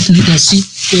with leadership.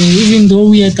 Even though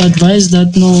we had advised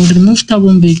that, no, remove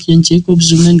Thabo Mbeki and Jacob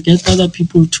Zuma and get other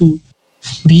people to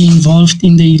be involved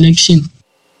in the election.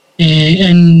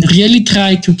 And really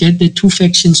try to get the two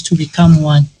factions to become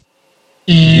one.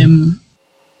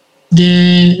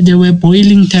 There were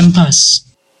boiling tempers.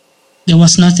 There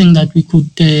was nothing that we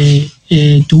could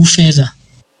do further.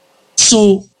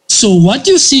 So what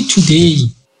you see today,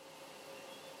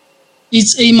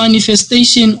 it's a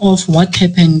manifestation of what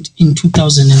happened in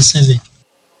 2007,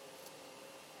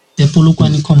 the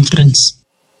Polokwane Conference.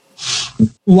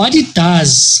 What it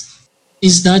does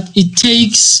is that it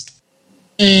takes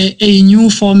a new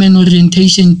form and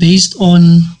orientation based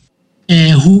on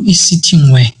who is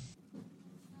sitting where.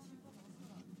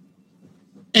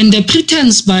 And the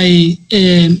pretense by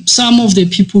some of the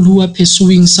people who are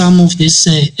pursuing some of these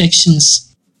actions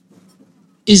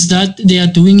is that they are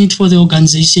doing it for the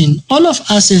organization. All of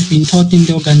us have been taught in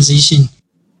the organization,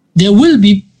 there will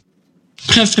be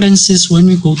preferences when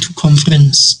we go to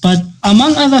conference. But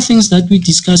among other things that we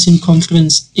discuss in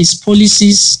conference is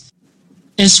policies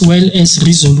as well as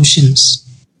resolutions.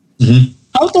 Mm-hmm.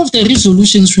 Out of the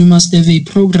resolutions, we must have a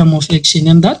program of action,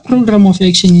 and that program of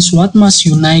action is what must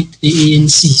unite the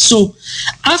ANC. So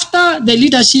after the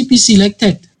leadership is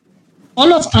elected,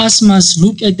 all of us must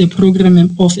look at the program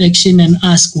of action and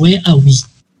ask, where are we?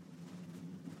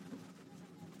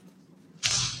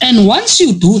 And once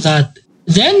you do that,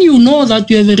 then you know that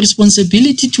you have a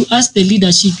responsibility to ask the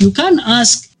leadership. You can't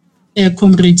ask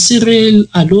Comrade Cyril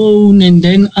alone and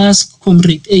then ask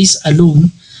Comrade Ace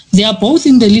alone. They are both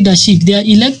in the leadership. They are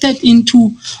elected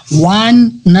into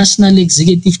one national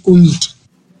executive committee.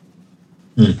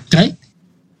 Right?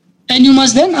 And you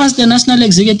must then ask the national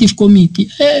executive committee,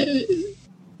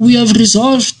 we have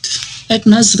resolved at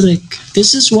NASREC.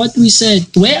 This is what we said.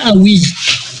 Where are we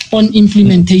on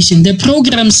implementation? The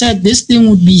program said this thing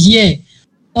would be here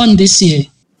on this year.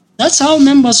 That's how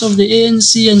members of the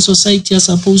ANC and society are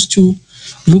supposed to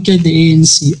look at the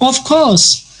ANC. Of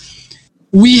course,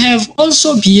 we have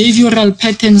also behavioral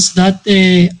patterns that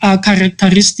are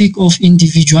characteristic of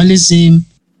individualism,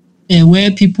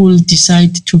 where people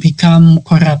decide to become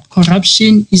corrupt.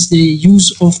 Corruption is the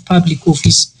use of public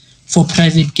office for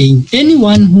private gain.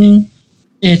 Anyone who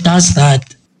does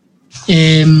that,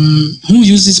 who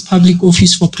uses public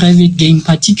office for private gain,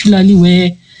 particularly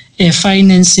where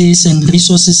finances and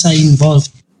resources are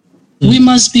involved, we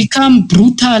must become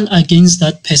brutal against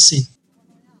that person,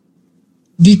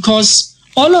 because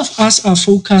all of us are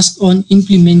focused on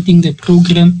implementing the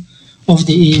program of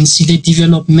the ANC, the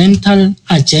developmental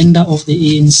agenda of the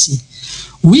ANC,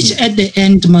 which at the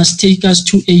end must take us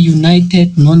to a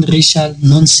united, non-racial,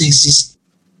 non-sexist,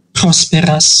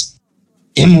 prosperous,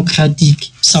 democratic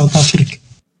South Africa.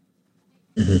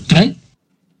 Right?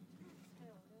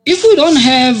 If we don't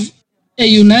have a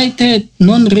united,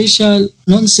 non-racial,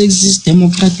 non-sexist,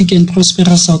 democratic and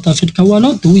prosperous South Africa, we are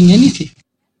not doing anything.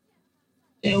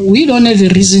 We don't have a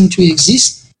reason to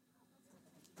exist.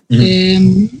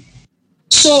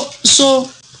 So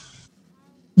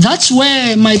that's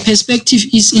where my perspective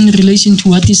is in relation to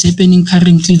what is happening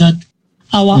currently, that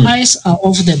our eyes are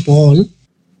off the ball.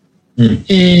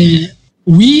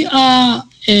 We are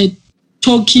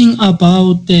talking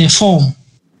about form,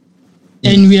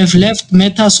 and we have left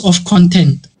matters of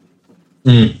content.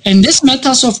 And these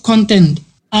matters of content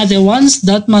are the ones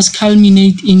that must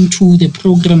culminate into the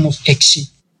program of action.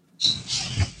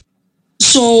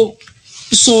 So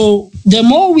the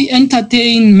more we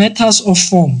entertain matters of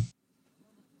form,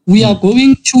 we are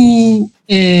going to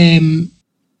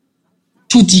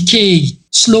decay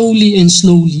slowly and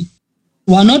slowly.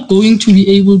 We are not going to be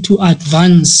able to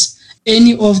advance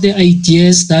any of the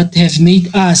ideas that have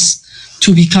made us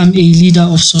to become a leader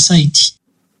of society.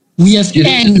 We have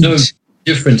no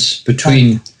difference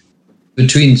between.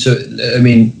 So I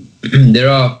mean, there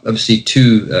are obviously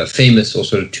two famous, or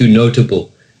sort of two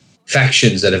notable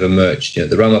factions that have emerged. You know,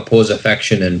 the Ramaphosa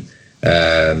faction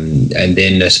and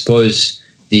then I suppose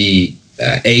the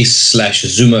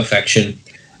Ace/Zuma faction.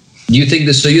 Do you think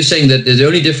this? So you're saying that the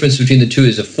only difference between the two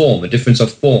is a difference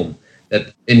of form.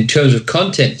 That in terms of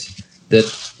content, that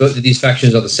both of these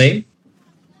factions are the same?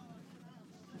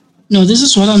 No, this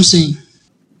is what I'm saying.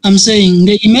 I'm saying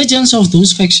the emergence of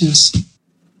those factions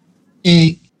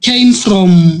came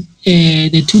from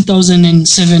the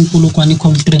 2007 Polokwane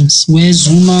conference, where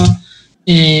Zuma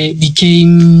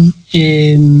became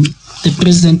the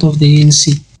president of the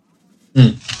ANC.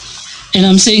 And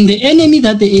I'm saying the enemy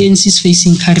that the ANC is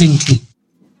facing currently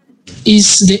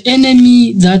is the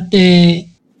enemy that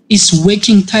is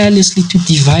working tirelessly to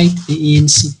divide the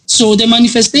ANC. So the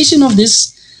manifestation of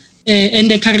this and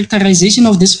the characterization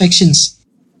of these factions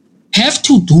have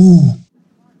to do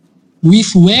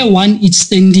with where one is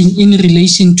standing in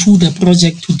relation to the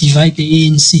project to divide the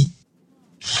ANC.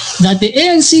 That the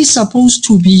ANC is supposed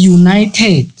to be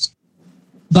united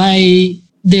by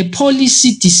the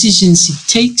policy decisions it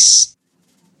takes,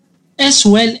 as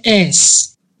well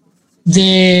as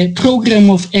the program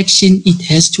of action it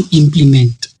has to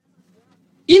implement.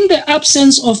 In the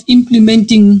absence of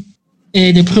implementing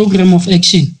the program of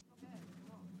action,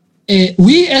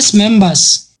 we as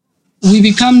members, we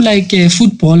become like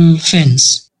football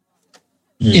fans.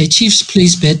 Chiefs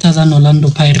plays better than Orlando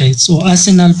Pirates, or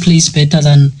Arsenal plays better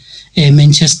than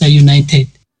Manchester United.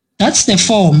 That's the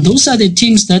form. Those are the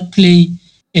teams that play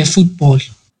football,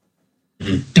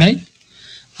 right?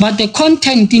 But the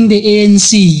content in the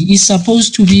ANC is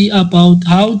supposed to be about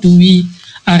how do we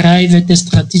arrive at the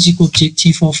strategic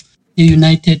objective of a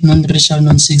united, non-racial,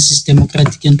 non-sexist,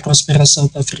 democratic and prosperous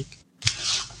South Africa.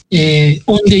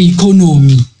 On the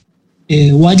economy,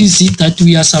 what is it that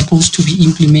we are supposed to be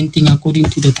implementing according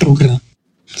to the program?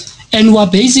 And we're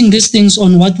basing these things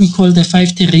on what we call the 5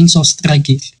 terrains of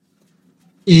struggle,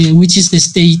 which is the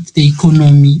state, the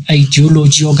economy,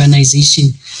 ideology,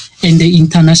 organization, and the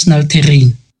international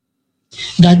terrain.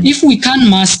 That if we can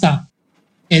master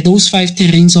those 5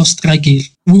 terrains of struggle,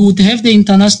 we would have the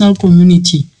international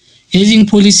community having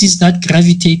policies that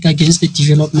gravitate against the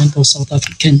development of South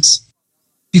Africans.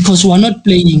 because we're not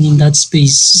playing in that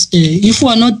space. If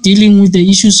we're not dealing with the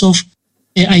issues of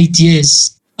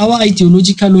ideas, our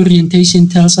ideological orientation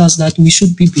tells us that we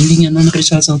should be building a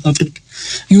non-racial South Africa.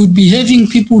 You would be having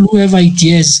people who have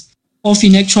ideas of,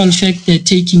 in actual fact, they're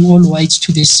taking all whites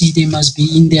to the sea. They must be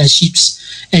in their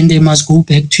ships and they must go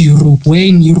back to Europe. Where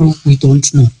in Europe, we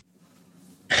don't know.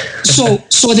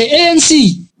 So the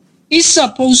ANC is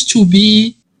supposed to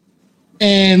be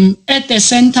at the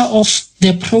center of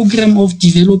the program of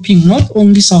developing not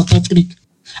only South Africa.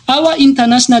 Our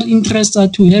international interests are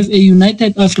to have a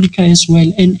united Africa as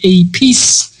well and a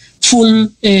peaceful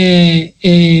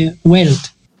world.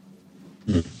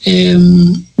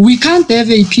 We can't have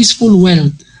a peaceful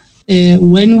world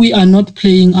when we are not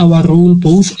playing our role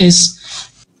both as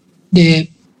the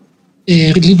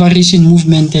liberation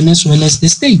movement and as well as the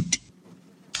state.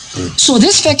 So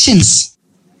these factions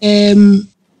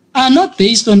are not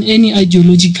based on any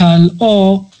ideological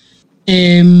or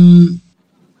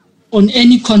on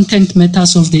any content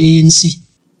matters of the ANC.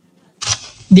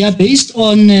 They are based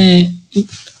on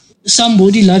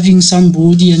somebody loving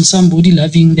somebody and somebody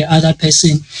loving the other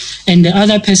person, and the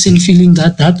other person feeling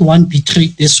that that one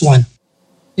betrayed this one.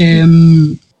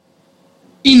 In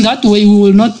that way, we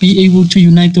will not be able to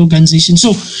unite the organization.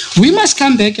 So we must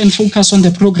come back and focus on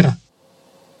the program.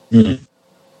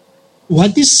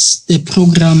 What is the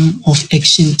program of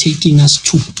action taking us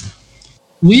to?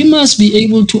 We must be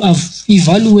able to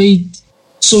evaluate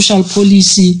social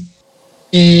policy,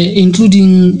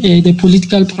 including the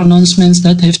political pronouncements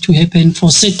that have to happen for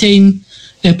certain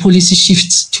policy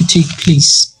shifts to take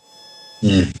place.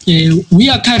 We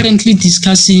are currently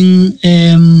discussing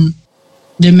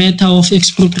the matter of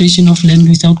expropriation of land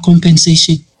without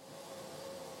compensation.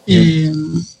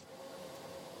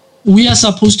 We are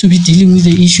supposed to be dealing with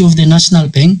the issue of the National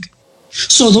Bank.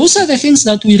 So those are the things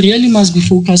that we really must be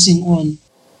focusing on.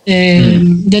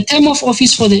 The term of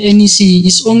office for the NEC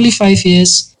is only 5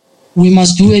 years. We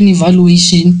must do an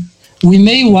evaluation. We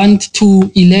may want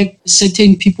to elect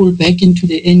certain people back into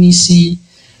the NEC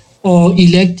or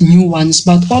elect new ones,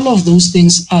 but all of those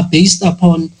things are based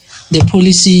upon the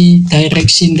policy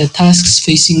direction, the tasks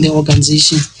facing the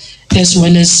organization, as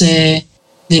well as the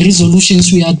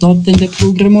resolutions we adopt and the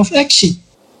program of action.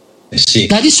 I see.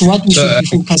 That is what we should be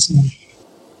focusing on.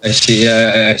 I see.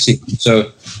 I see.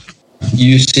 So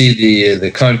you see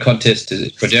the current contest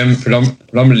is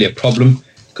predominantly a problem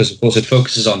because, of course, it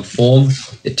focuses on form.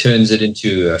 It turns it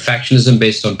into factionalism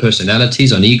based on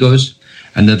personalities, on egos,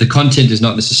 and that the content is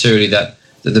not necessarily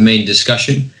the main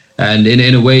discussion. And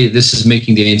in a way, this is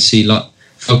making the ANC not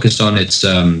focused on its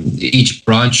each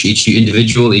branch, each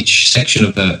individual, each section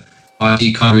of the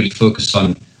party can't really focus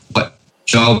on what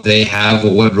job they have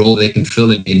or what role they can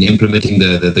fill in implementing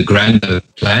the grander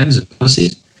plans and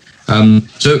policies.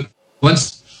 So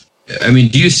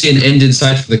do you see an end in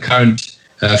sight for the current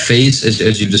phase,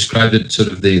 as you've described it, sort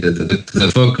of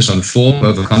the focus on form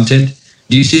over content?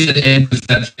 Do you see the end of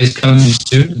that phase coming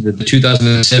soon, the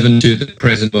 2007 to the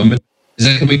present moment? Is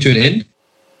that coming to an end?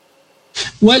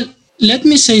 Well, let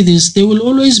me say this. There will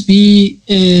always be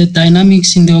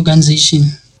dynamics in the organization.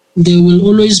 There will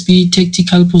always be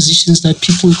tactical positions that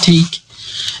people take.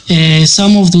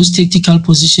 Some of those tactical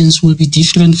positions will be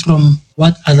different from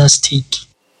what others take.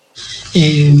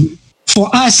 For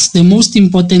us, the most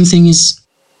important thing is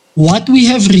what we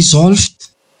have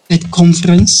resolved at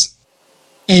conference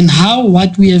and how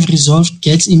what we have resolved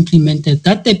gets implemented.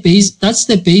 That's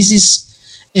the basis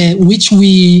which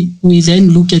we then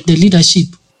look at the leadership,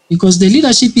 because the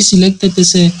leadership is elected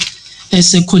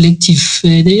as a collective.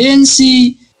 The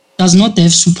ANC does not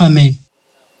have Superman.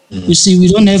 You see, we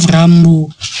don't have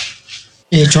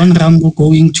John Rambo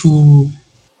going to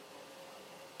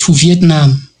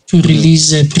Vietnam to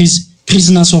release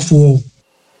prisoners of war.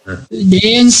 The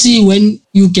ANC, when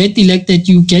you get elected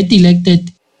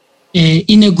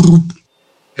in a group.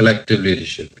 Collective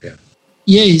leadership, yeah.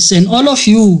 Yes, and all of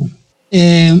you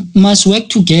must work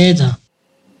together.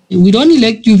 We don't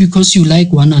elect you because you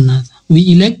like one another.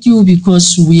 We elect you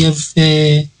because we have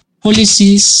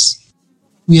policies,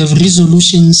 we have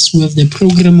resolutions, we have the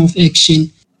program of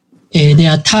action.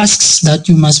 There are tasks that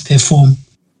you must perform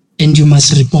and you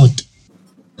must report.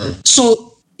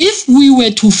 So if we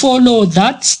were to follow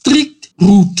that strict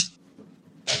route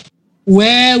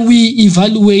where we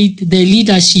evaluate the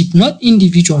leadership, not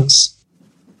individuals,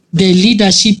 the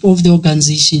leadership of the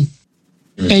organization,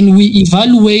 and we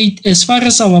evaluate as far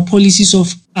as our policies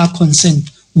are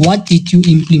concerned, what did you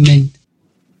implement?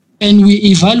 And we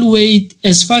evaluate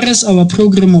as far as our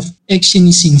program of action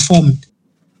is informed,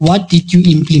 what did you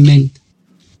implement?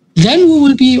 Then we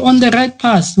will be on the right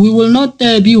path. We will not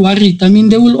be worried. I mean,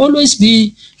 there will always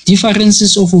be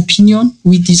differences of opinion,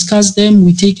 we discuss them,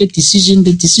 we take a decision,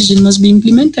 the decision must be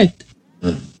implemented.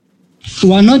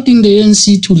 We are not in the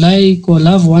ANC to like or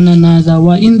love one another. We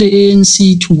are in the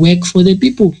ANC to work for the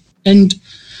people. And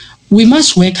we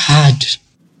must work hard.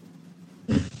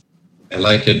 I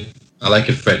like it.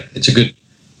 Fred. It's a good.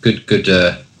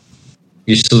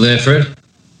 You still there, Fred?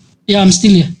 Yeah, I'm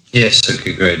still here. Yes,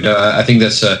 okay, great. No, I think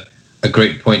that's a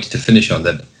great point to finish on,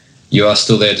 that you are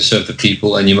still there to serve the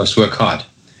people and you must work hard.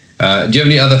 Do you have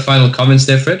any other final comments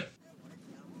there, Fred?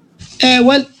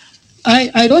 Well,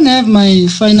 I don't have my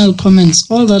final comments.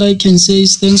 All that I can say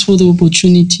is thanks for the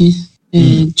opportunity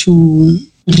to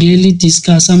really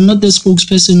discuss. I'm not the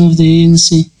spokesperson of the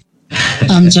ANC.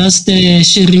 I'm just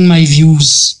sharing my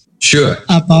views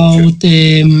about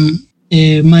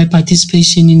my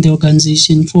participation in the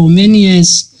organization. For many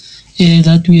years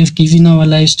that we have given our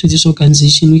lives to this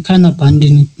organization, we can't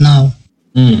abandon it now.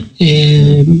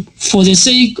 For the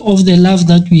sake of the love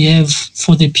that we have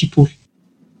for the people,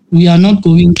 we are not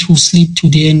going to sleep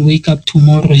today and wake up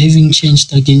tomorrow having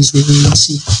changed against the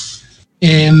ANC.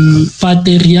 But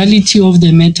the reality of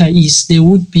the matter is there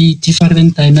would be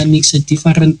different dynamics at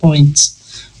different points.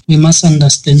 We must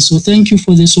understand. So thank you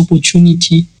for this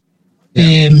opportunity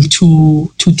to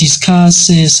discuss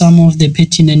some of the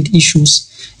pertinent issues.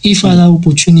 If other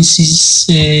opportunities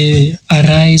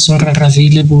arise or are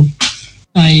available,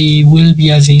 I will be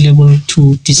available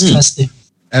to discuss them.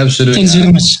 Absolutely. Thanks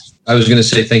very much. I was going to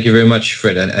say thank you very much,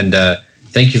 Fred, and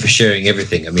thank you for sharing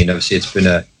everything. I mean, obviously, it's been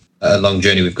a long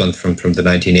journey. We've gone from the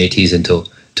 1980s until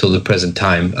the present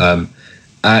time.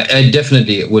 I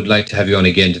definitely would like to have you on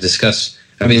again to discuss.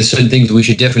 I mean, there's certain things we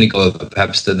should definitely go over,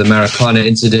 perhaps the Marikana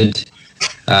incident,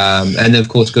 and then, of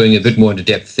course, going a bit more into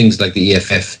depth, things like the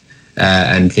EFF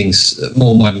and things,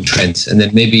 more modern trends. And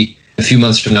then maybe a few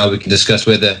months from now, we can discuss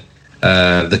whether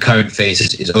the current phase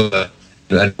is over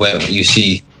and where you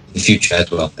see the future as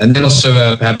well. And then also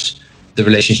perhaps the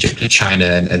relationship to China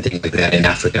and things like that in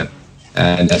Africa,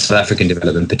 and South African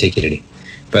development particularly.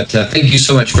 But thank you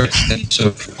so much for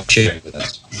sharing with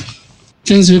us.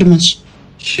 Thanks very much.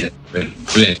 Shit,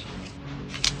 brilliant.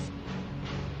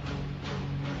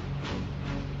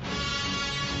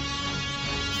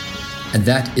 And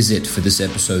that is it for this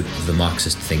episode of the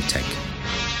Marxist Think Tank.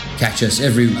 Catch us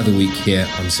every other week here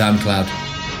on SoundCloud.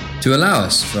 To allow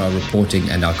us for our reporting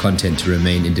and our content to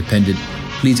remain independent,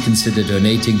 please consider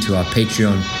donating to our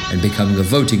Patreon and becoming a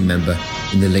voting member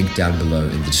in the link down below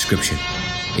in the description.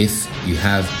 If you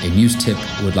have a news tip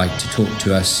or would like to talk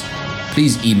to us,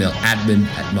 please email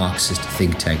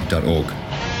admin@marxistthinktank.org.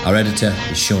 Our editor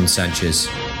is Sean Sanchez.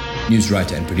 News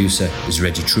writer and producer is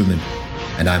Reggie Truman.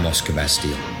 And I'm Oscar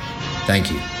Bastille.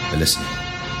 Thank you for listening.